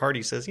either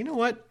party says, you know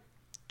what?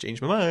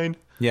 Change my mind.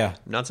 Yeah.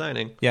 I'm not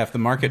signing. Yeah, if the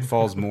market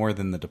falls more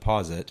than the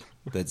deposit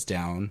that's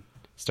down,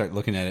 start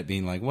looking at it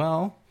being like,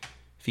 well,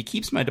 if he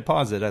keeps my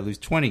deposit, I lose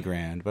 20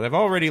 grand, but I've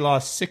already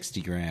lost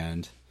 60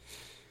 grand.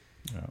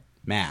 Yeah.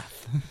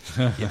 Math.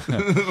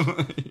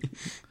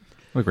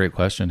 What a great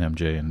question,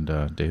 MJ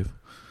and Dave.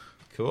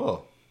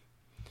 Cool.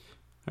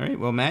 All right.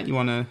 Well, Matt, you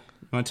want to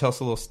tell us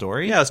a little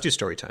story? Yeah, let's do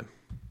story time.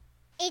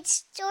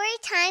 It's story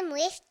time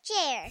with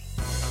Jer.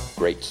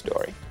 Great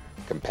story.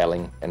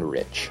 Compelling and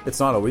rich. It's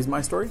not always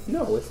my story?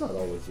 No, it's not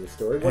always your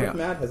story. What if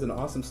Matt has an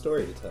awesome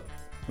story to tell?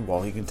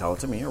 Well, he can tell it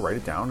to me or write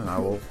it down and I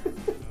will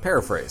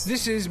paraphrase.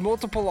 This is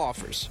Multiple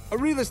Offers, a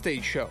real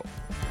estate show.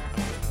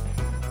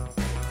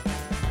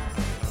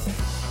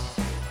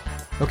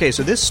 Okay,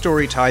 so this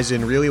story ties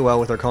in really well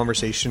with our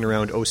conversation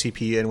around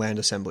OCP and land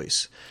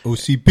assemblies.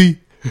 OCP.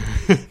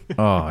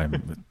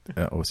 I'm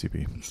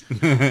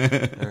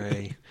OCP. All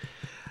right.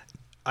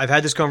 I've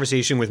had this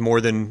conversation with more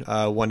than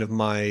one of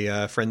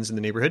my friends in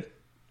the neighborhood.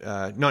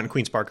 Not in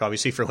Queen's Park,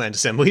 obviously, for land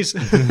assemblies,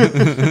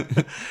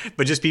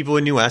 but just people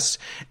in New West.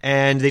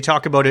 And they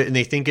talk about it and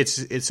they think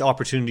it's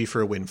opportunity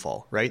for a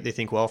windfall, right? They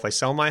think, well, if I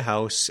sell my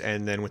house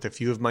and then with a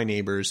few of my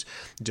neighbors,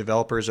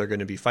 developers are going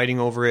to be fighting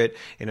over it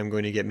and I'm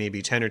going to get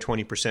maybe 10 or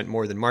 20%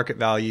 more than market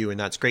value. And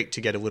that's great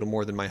to get a little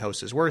more than my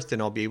house is worth.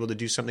 And I'll be able to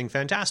do something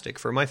fantastic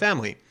for my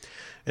family.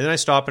 And then I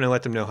stop and I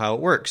let them know how it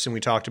works. And we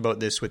talked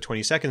about this with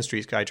 22nd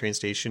Street SkyTrain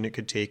Station. It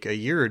could take a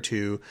year or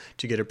two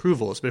to get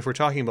approvals. But if we're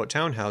talking about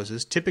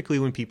townhouses, typically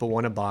when people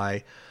want to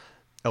buy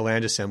a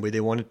land assembly,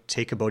 they want to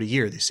take about a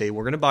year. They say,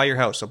 we're going to buy your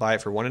house. I'll buy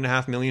it for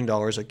 $1.5 million.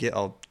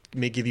 I'll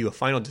give you a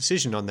final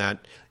decision on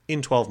that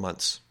in 12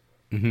 months.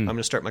 Mm-hmm. I'm going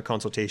to start my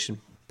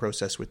consultation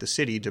process with the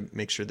city to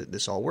make sure that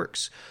this all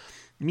works.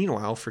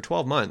 Meanwhile, for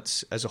 12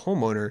 months, as a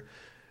homeowner,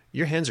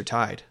 your hands are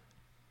tied.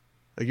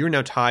 You're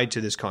now tied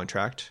to this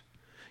contract.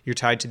 You're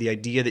tied to the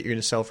idea that you're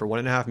going to sell for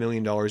 $1.5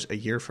 million a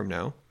year from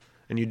now,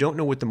 and you don't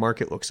know what the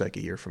market looks like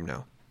a year from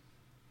now.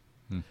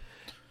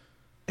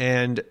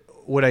 And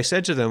what I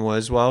said to them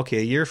was, well, okay,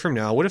 a year from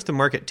now, what if the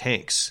market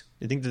tanks?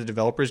 Do you think the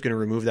developer is going to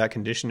remove that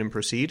condition and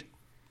proceed?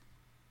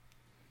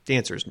 The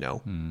answer is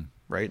no,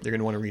 right? They're going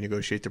to want to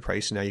renegotiate the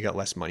price, and now you got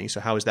less money. So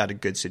how is that a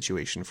good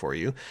situation for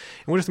you?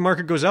 And what if the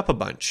market goes up a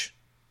bunch?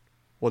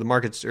 Well,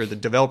 the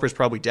developer's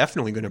probably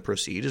definitely going to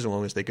proceed as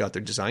long as they got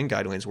their design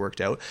guidelines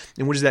worked out.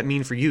 And what does that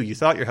mean for you? You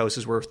thought your house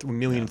is worth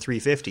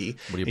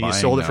 $1,350,000, and you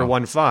sold it for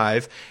 $1.5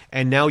 million,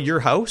 and now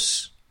your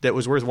house that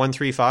was worth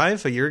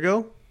 $1.35 a year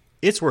ago,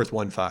 it's worth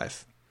 $1.5 million.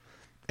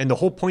 And the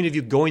whole point of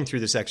you going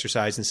through this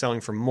exercise and selling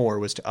for more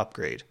was to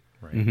upgrade.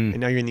 Right. Mm-hmm. And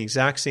now you're in the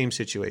exact same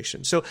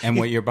situation. So,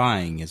 what you're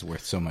buying is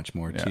worth so much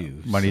more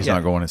too. Money's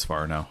not going as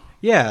far now.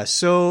 Yeah,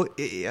 so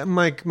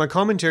my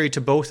commentary to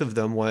both of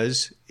them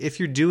was, if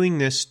you're doing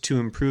this to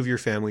improve your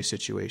family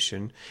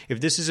situation, if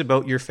this is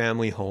about your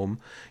family home,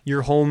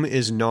 your home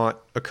is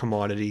not a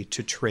commodity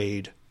to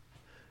trade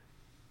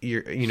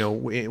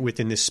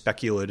within this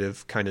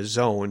speculative kind of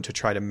zone to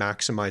try to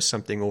maximize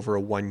something over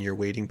a 1-year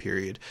waiting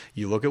period.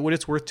 You look at what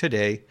it's worth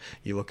today,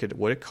 you look at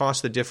what it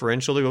costs, the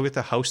differential to go get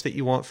the house that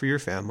you want for your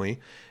family,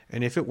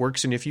 and if it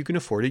works and if you can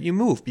afford it, you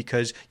move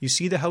because you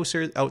see the house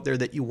out there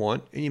that you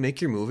want and you make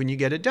your move and you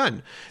get it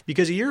done.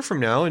 Because a year from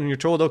now, and you're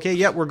told, okay,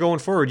 yeah, we're going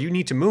forward, you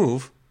need to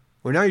move.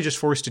 Well, now you're just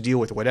forced to deal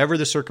with whatever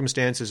the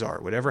circumstances are,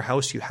 whatever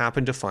house you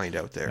happen to find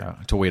out there. Yeah,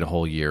 to wait a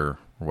whole year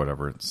or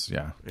whatever.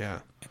 Yeah.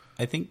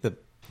 I think the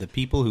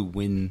people who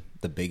win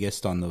the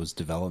biggest on those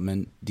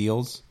development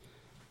deals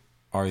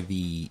are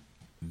the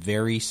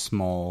very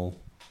small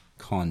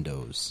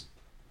condos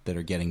that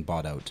are getting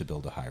bought out to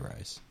build a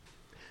high-rise.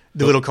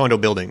 The little condo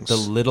buildings. The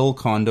little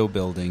condo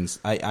buildings.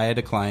 I had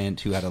a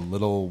client who had a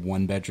little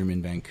one-bedroom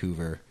in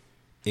Vancouver.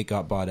 It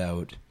got bought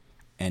out,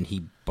 and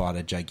he bought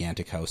a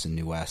gigantic house in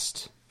New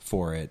West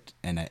for it.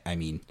 And, I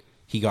mean,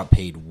 he got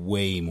paid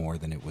way more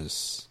than it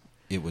was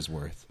it was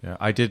worth. Yeah,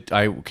 I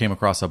came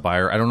across a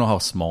buyer. I don't know how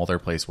small their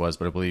place was,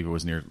 but I believe it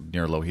was near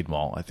Lougheed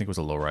Mall. I think it was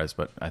a low rise,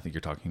 but I think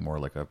you're talking more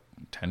like a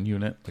 10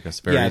 unit, like a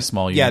very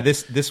small unit.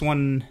 Yeah, this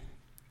one,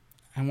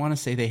 I want to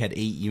say they had 8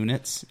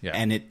 units,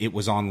 and it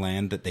was on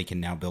land that they can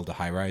now build a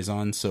high rise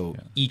on. So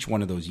each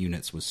one of those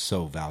units was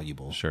so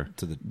valuable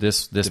to the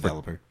this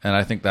developer. And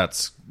I think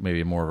that's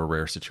maybe more of a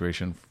rare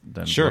situation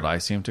than what I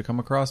seem to come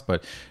across.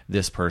 But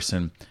this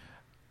person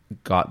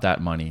got that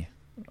money.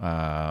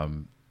 I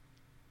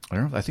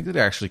don't know. I think that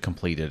they actually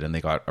completed and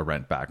they got a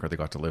rent back, or they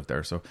got to live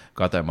there. So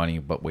got that money,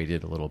 but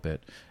waited a little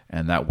bit,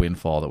 and that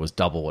windfall that was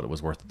double what it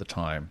was worth at the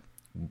time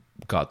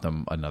got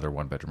them another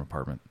 1-bedroom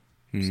apartment.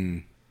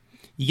 You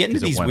get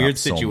into these weird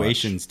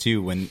situations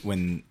too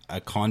when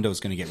a condo is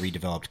going to get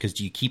redeveloped, because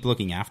do you keep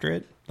looking after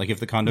it? Like if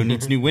the condo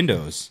needs new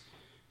windows,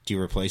 do you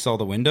replace all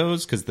the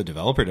windows because the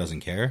developer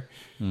doesn't care?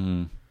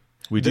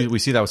 We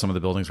see that with some of the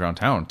buildings around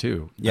town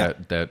too. Yeah,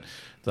 that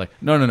like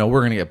no,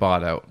 we're going to get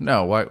bought out.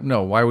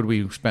 Why would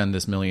we spend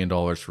this $1 million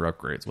for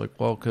upgrades? Like,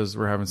 well, because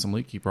we're having some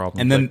leaky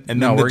problems. And then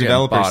the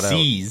developer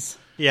sees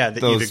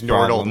that you've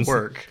ignored all the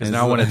work. Because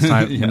now when it's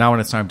time, now when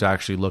it's time to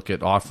actually look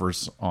at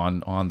offers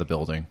on the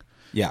building.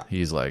 Yeah,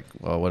 he's like,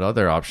 well, what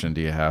other option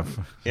do you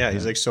have? Yeah,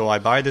 he's like, so I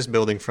buy this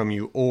building from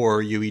you,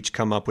 or you each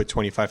come up with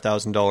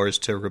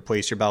 $25,000 to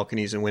replace your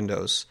balconies and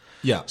windows.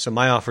 Yeah. So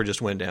my offer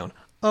just went down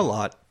a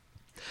lot.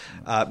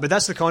 But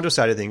that's the condo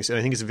side of things, and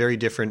I think it's very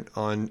different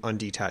on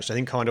detached. I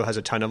think condo has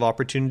a ton of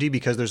opportunity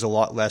because there's a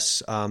lot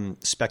less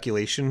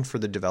speculation for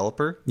the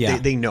developer. Yeah.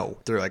 They know.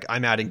 They're like,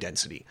 I'm adding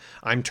density.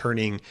 I'm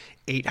turning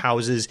 8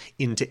 houses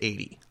into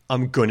 80.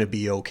 I'm going to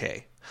be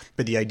okay.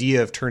 But the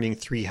idea of turning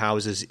 3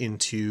 houses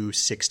into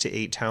 6 to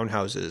 8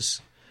 townhouses,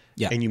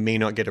 and you may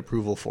not get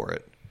approval for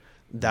it,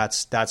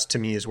 that's to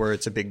me is where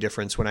it's a big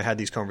difference. When I had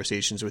these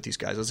conversations with these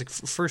guys, I was like,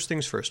 first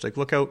things first, like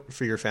look out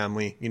for your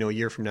family. A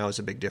year from now is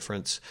a big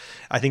difference.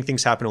 I think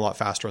things happen a lot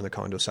faster on the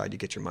condo side. You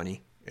get your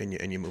money and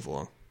you move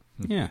along.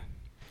 Yeah.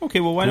 Okay.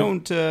 Well, why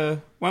don't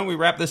we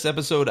wrap this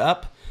episode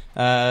up?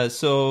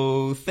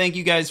 So thank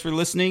you guys for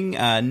listening.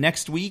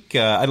 Next week,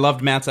 I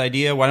loved Matt's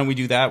idea. Why don't we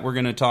do that? We're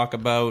going to talk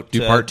about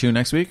part 2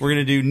 next week. We're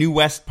going to do New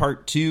West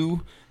Part 2.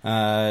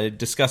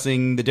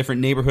 Discussing the different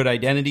neighborhood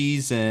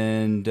identities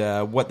and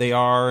what they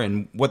are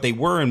and what they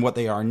were and what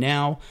they are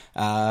now.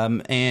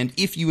 And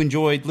if you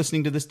enjoyed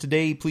listening to this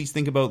today, please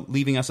think about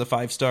leaving us a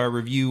 5-star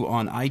review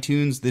on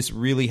iTunes. This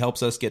really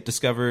helps us get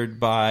discovered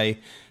by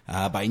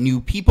new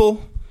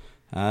people.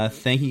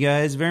 Thank you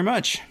guys very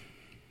much.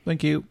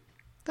 Thank you.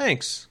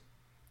 Thanks.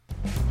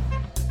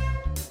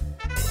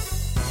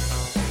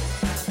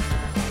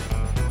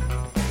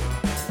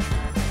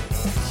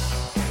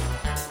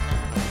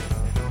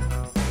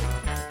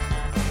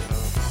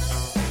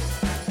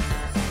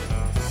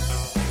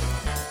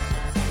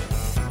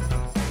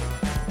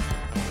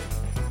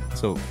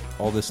 So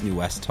all this New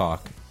West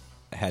talk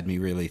had me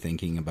really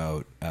thinking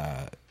about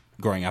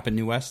growing up in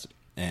New West,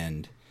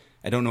 and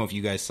I don't know if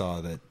you guys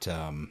saw that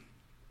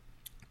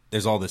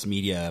there's all this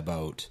media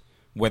about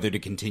whether to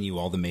continue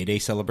all the May Day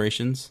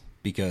celebrations,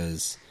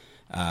 because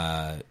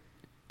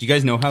do you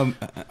guys know how...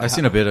 I've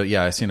seen a bit of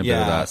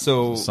that.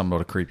 So something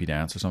about a creepy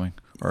dance or something.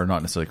 Or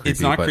not necessarily creepy.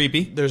 It's not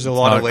creepy. There's a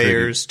lot of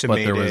layers to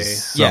May Day.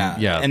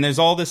 And there's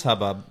all this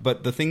hubbub.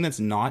 But the thing that's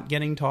not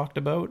getting talked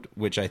about,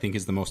 which I think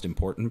is the most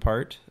important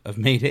part of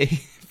May Day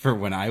for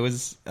when I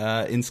was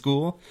in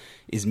school,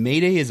 is May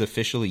Day is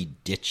officially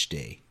ditch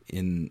day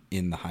in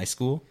the high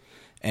school.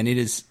 And it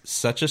is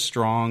such a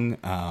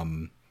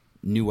strong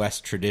New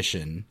West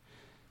tradition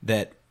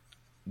that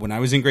when I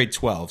was in grade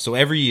 12, so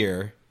every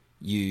year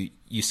you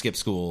skip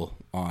school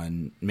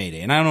on May Day.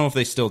 And I don't know if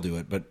they still do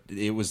it, but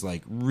it was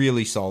like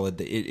really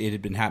solid. It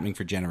had been happening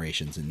for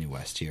generations in New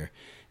West here.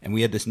 And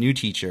we had this new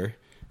teacher,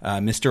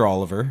 Mr.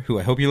 Oliver, who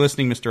I hope you're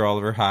listening, Mr.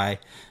 Oliver. Hi.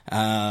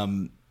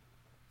 And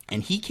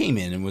he came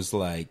in and was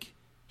like,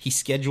 he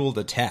scheduled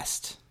a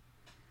test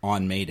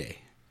on May Day.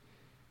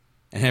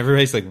 And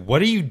everybody's like,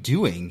 what are you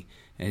doing?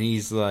 And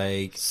he's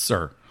like,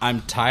 sir,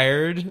 I'm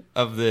tired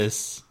of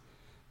this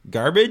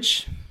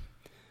garbage.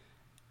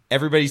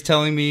 Everybody's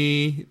telling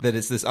me that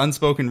it's this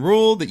unspoken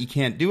rule that you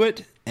can't do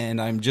it. And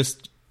I'm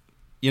just,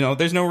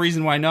 there's no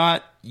reason why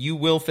not. You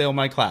will fail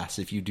my class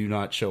if you do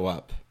not show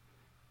up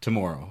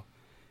tomorrow.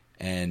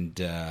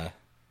 And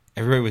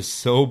everybody was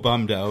so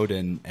bummed out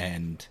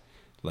and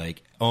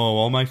like, oh,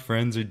 all my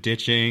friends are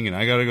ditching and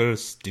I got to go to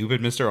stupid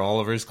Mr.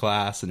 Oliver's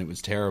class. And it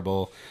was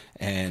terrible.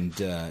 And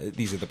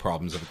these are the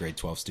problems of a grade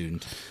 12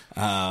 student.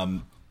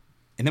 And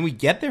then we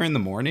get there in the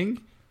morning.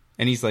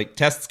 And he's like,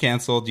 test's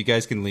canceled. You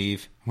guys can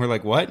leave. We're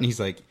like, what? And he's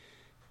like,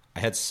 I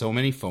had so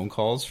many phone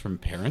calls from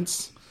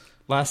parents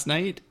last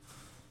night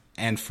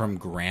and from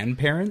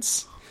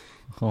grandparents.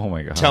 Oh,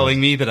 my God. Telling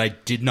me that I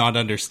did not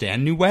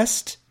understand New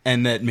West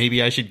and that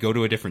maybe I should go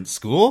to a different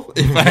school.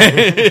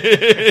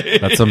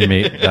 That's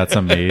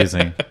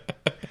amazing.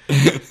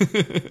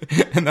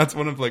 And that's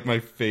one of like my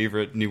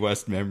favorite New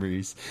West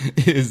memories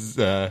is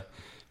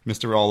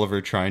Mr.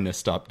 Oliver trying to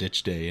stop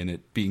ditch day and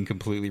it being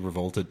completely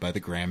revolted by the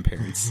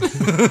grandparents.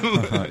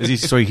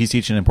 So he's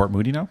teaching in Port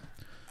Moody now?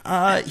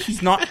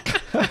 He's not.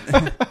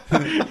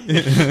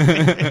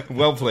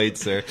 Well played,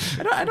 sir.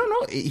 I don't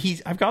know.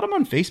 I've got him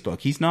on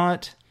Facebook. He's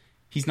not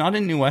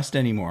in New West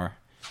anymore.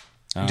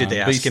 Did they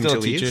ask him to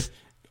leave?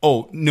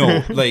 Oh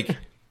no! Like,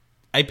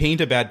 I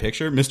paint a bad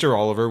picture. Mr.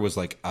 Oliver was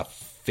like a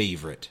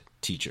favorite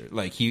teacher.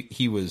 Like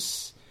he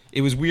was.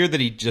 It was weird that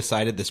he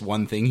decided this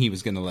one thing he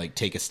was going to like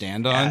take a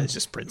stand on. Yeah, it's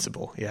just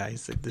principle. Yeah,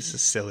 he's like, this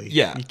is silly.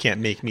 Yeah, you can't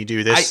make me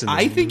do this.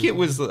 I think it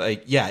was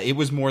like, it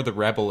was more the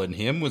rebel in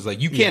him was like,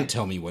 you can't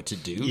tell me what to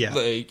do. Yeah.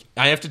 Like,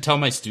 I have to tell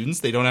my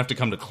students they don't have to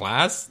come to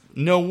class.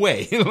 No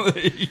way.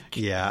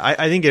 Yeah,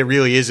 I think it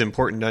really is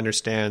important to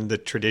understand the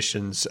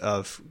traditions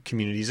of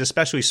communities,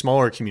 especially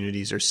smaller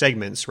communities or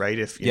segments, right?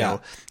 If you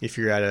know, if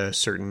you're at a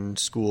certain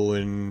school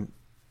in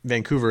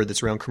Vancouver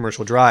that's around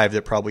Commercial Drive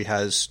that probably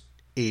has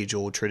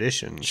age-old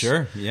traditions.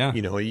 Sure, yeah.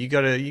 You know, you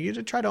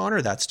gotta try to honor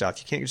that stuff.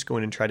 You can't just go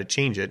in and try to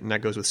change it, and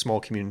that goes with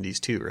small communities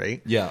too,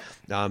 right? Yeah.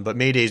 But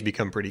May Day's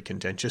become pretty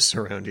contentious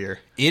around here.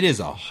 It is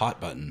a hot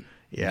button.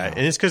 Yeah,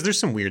 and it's because there's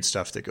some weird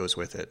stuff that goes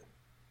with it.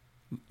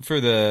 For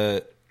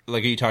the,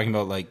 like, are you talking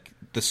about, like,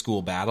 the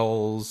school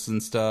battles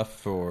and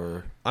stuff,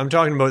 or? I'm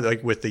talking about,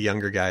 like, with the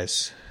younger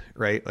guys,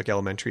 right? Like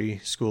elementary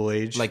school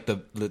age. Like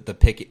the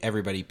pick,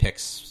 everybody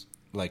picks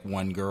like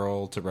one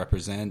girl to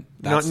represent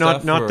that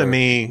not the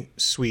May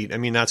suite. I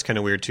mean, that's kind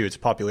of weird too. It's a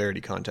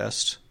popularity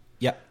contest.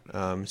 Yeah.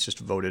 It's just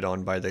voted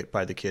on by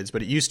the kids.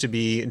 But it used to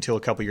be until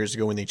a couple years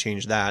ago when they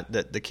changed that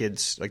the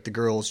kids, like the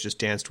girls, just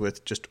danced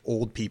with just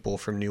old people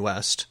from New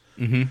West.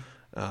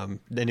 Mm-hmm.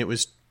 Then it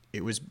was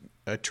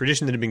a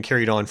tradition that had been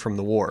carried on from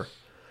the war.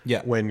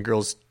 Yeah. When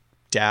girls'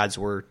 dads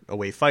were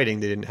away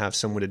fighting, they didn't have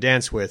someone to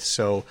dance with.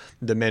 So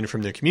the men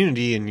from the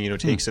community, and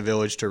takes a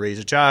village to raise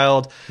a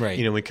child. Right.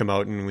 We come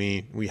out and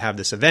we have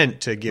this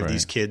event to give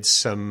these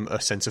kids a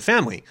sense of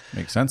family.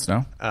 Makes sense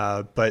now.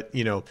 But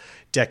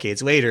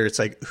decades later, it's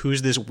like,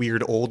 who's this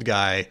weird old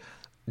guy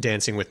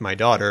dancing with my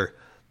daughter?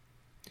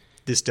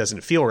 This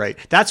doesn't feel right.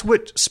 That's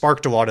what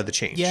sparked a lot of the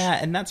change. Yeah,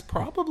 and that's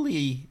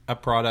probably a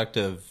product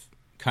of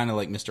kind of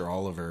like Mr.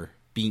 Oliver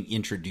being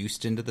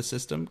introduced into the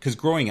system. Because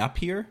growing up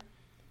here,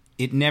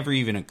 it never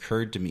even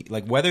occurred to me.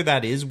 Like, whether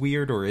that is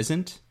weird or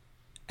isn't,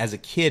 as a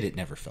kid, it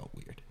never felt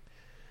weird.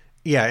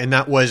 Yeah, and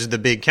that was the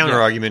big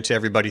counter-argument to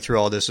everybody through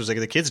all this, was like,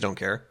 the kids don't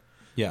care.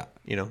 Yeah.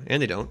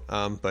 And they don't.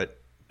 But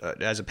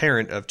as a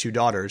parent of two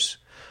daughters,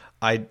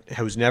 I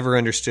was never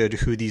understood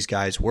who these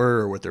guys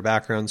were or what their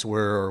backgrounds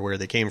were or where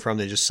they came from.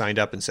 They just signed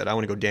up and said, I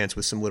want to go dance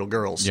with some little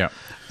girls. Yeah.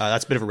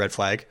 That's a bit of a red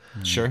flag.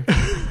 Sure.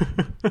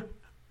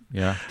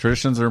 Yeah,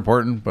 traditions are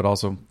important, but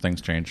also things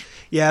change.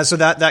 Yeah, so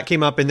that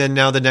came up, and then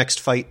now the next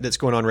fight that's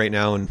going on right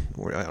now, and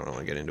I don't want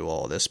to get into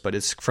all of this, but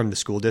it's from the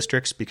school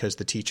districts because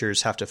the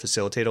teachers have to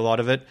facilitate a lot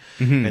of it,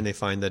 and they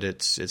find that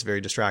it's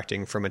very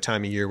distracting from a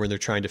time of year when they're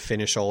trying to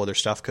finish all of their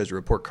stuff because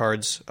report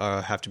cards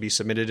have to be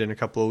submitted in a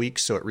couple of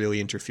weeks, so it really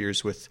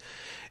interferes with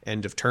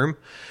end of term.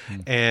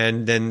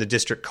 And then the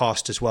district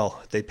cost as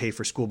well. They pay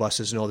for school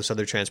buses and all this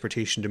other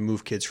transportation to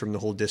move kids from the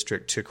whole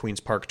district to Queen's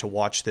Park to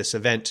watch this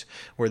event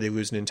where they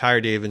lose an entire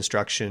day of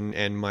instruction.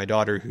 And my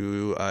daughter,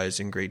 who is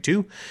in grade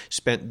 2,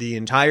 spent the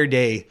entire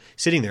day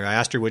sitting there. I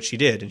asked her what she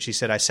did, and she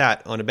said, I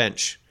sat on a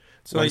bench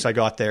once I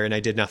got there and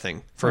I did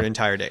nothing for an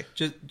entire day.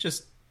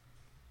 Just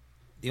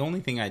the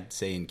only thing I'd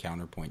say in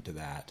counterpoint to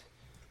that,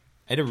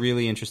 I had a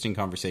really interesting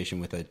conversation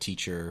with a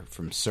teacher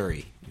from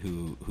Surrey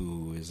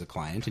who is a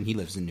client, and he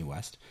lives in New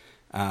West.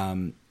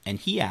 And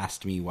he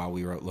asked me while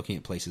we were out looking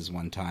at places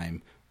one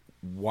time,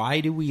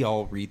 why do we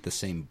all read the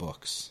same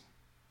books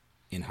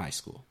in high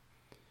school?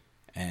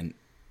 And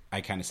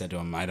I kind of said to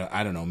him, I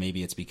don't know,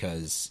 maybe it's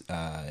because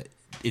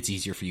it's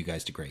easier for you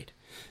guys to grade.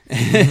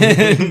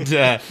 And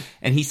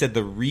he said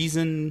the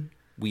reason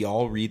we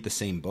all read the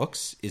same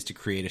books is to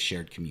create a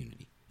shared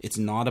community. It's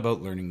not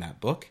about learning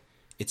that book.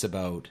 It's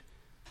about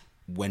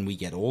when we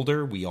get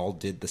older, we all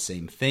did the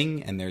same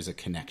thing, and there's a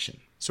connection.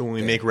 So when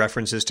we make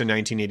references to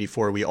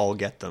 1984, we all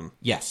get them.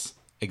 Yes,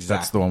 exactly.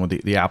 That's the one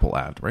with the Apple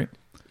ad, right?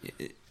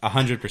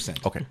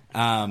 100%. Okay.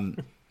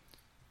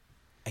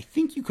 I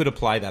think you could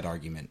apply that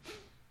argument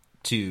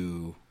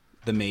to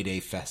the May Day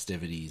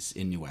festivities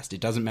in New West.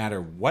 It doesn't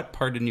matter what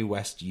part of New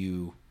West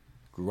you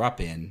grew up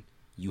in,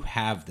 you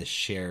have this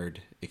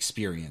shared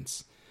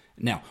experience.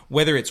 Now,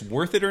 whether it's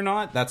worth it or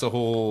not, that's a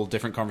whole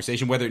different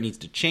conversation, whether it needs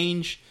to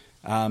change.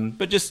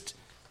 But just,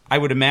 I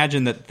would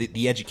imagine that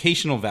the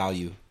educational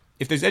value,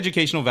 if there's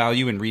educational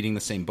value in reading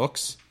the same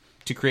books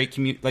to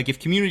create like if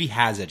community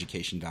has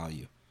education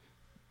value,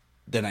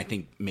 then I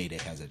think May Day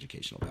has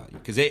educational value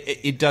because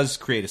it does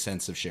create a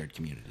sense of shared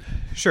community.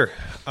 Sure.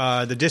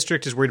 The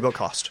district is worried about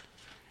cost.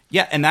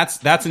 Yeah, and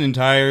that's an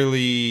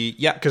entirely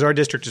because our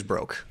district is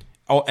broke.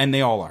 Oh, and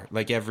they all are.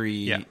 Like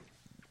every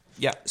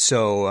yeah.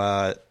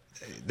 So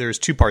there's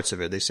two parts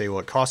of it. They say, well,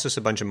 it costs us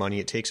a bunch of money.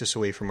 It takes us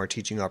away from our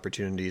teaching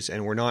opportunities,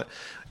 and we're not.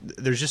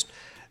 There's just.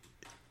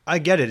 I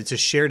get it. It's a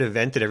shared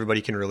event that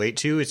everybody can relate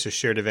to. It's a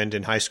shared event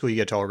in high school. You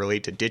get to all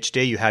relate to Ditch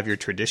Day. You have your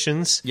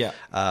traditions. Yeah.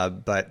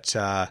 But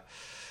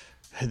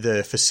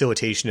the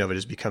facilitation of it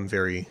has become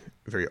very,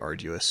 very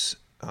arduous.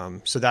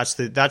 So that's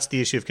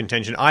the issue of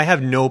contention. I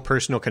have no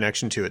personal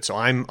connection to it, so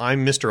I'm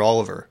Mr.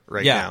 Oliver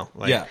now.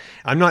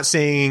 I'm not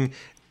saying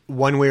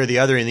one way or the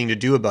other anything to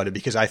do about it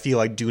because I feel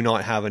I do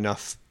not have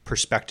enough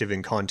perspective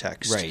and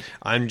context. Right.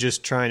 I'm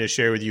just trying to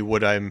share with you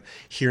what I'm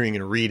hearing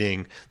and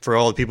reading. For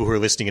all the people who are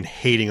listening and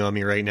hating on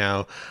me right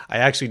now, I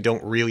actually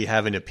don't really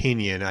have an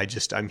opinion.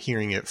 I'm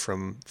hearing it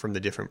from the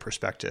different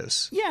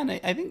perspectives. Yeah, and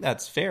I think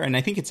that's fair, and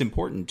I think it's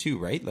important too,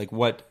 right? Like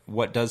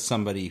what does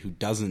somebody who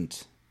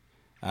doesn't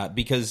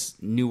because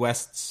New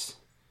West's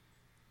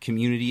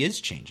community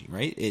is changing,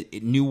 right?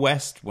 New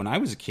West, when I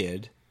was a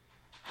kid,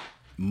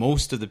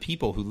 most of the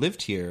people who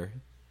lived here,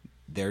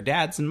 their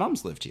dads and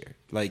moms lived here.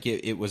 Like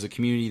it was a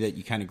community that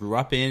you kind of grew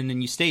up in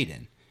and you stayed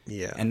in.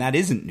 Yeah. And that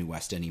isn't New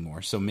West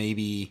anymore. So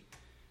maybe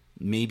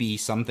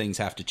some things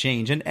have to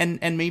change.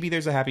 And maybe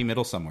there's a happy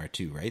middle somewhere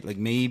too, right? Like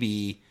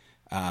maybe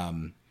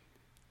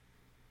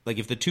like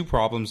if the two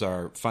problems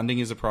are funding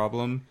is a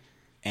problem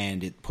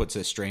and it puts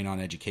a strain on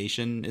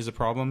education is a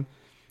problem,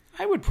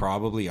 I would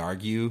probably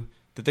argue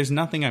that there's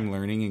nothing I'm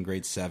learning in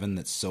grade 7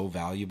 that's so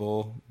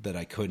valuable that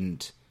I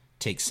couldn't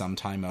take some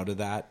time out of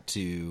that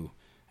to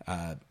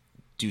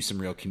do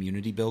some real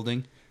community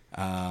building.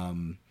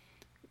 But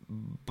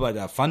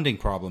a funding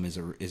problem is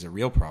a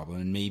real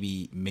problem, and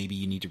maybe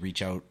you need to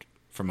reach out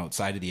from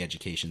outside of the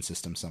education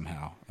system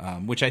somehow,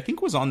 which I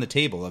think was on the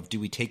table of,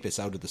 do we take this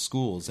out of the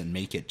schools and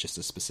make it just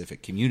a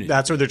specific community?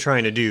 That's what they're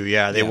trying to do.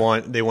 Yeah, they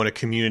want a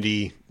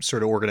community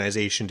sort of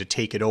organization to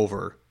take it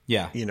over.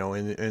 Yeah,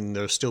 and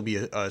there'll still be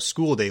a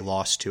school day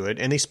lost to it,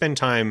 and they spend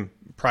time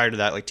prior to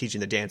that, like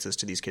teaching the dances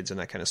to these kids and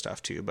that kind of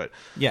stuff too. But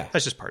yeah,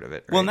 that's just part of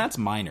it. Right? Well, and that's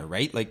minor,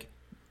 right? Like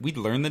we'd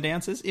learn the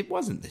dances. It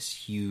wasn't this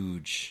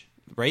huge,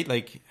 right?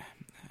 Like,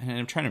 and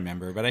I'm trying to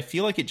remember, but I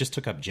feel like it just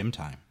took up gym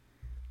time.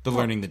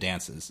 Learning the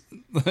dances.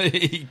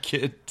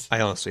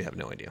 I honestly have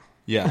no idea.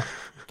 Yeah,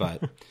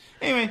 but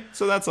anyway,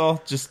 so that's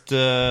all. Just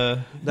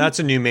that's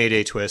a new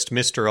Mayday twist,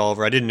 Mr.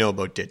 Oliver. I didn't know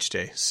about Ditch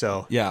Day,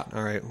 so yeah.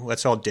 All right,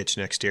 let's all ditch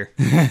next year.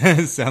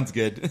 Sounds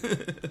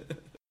good.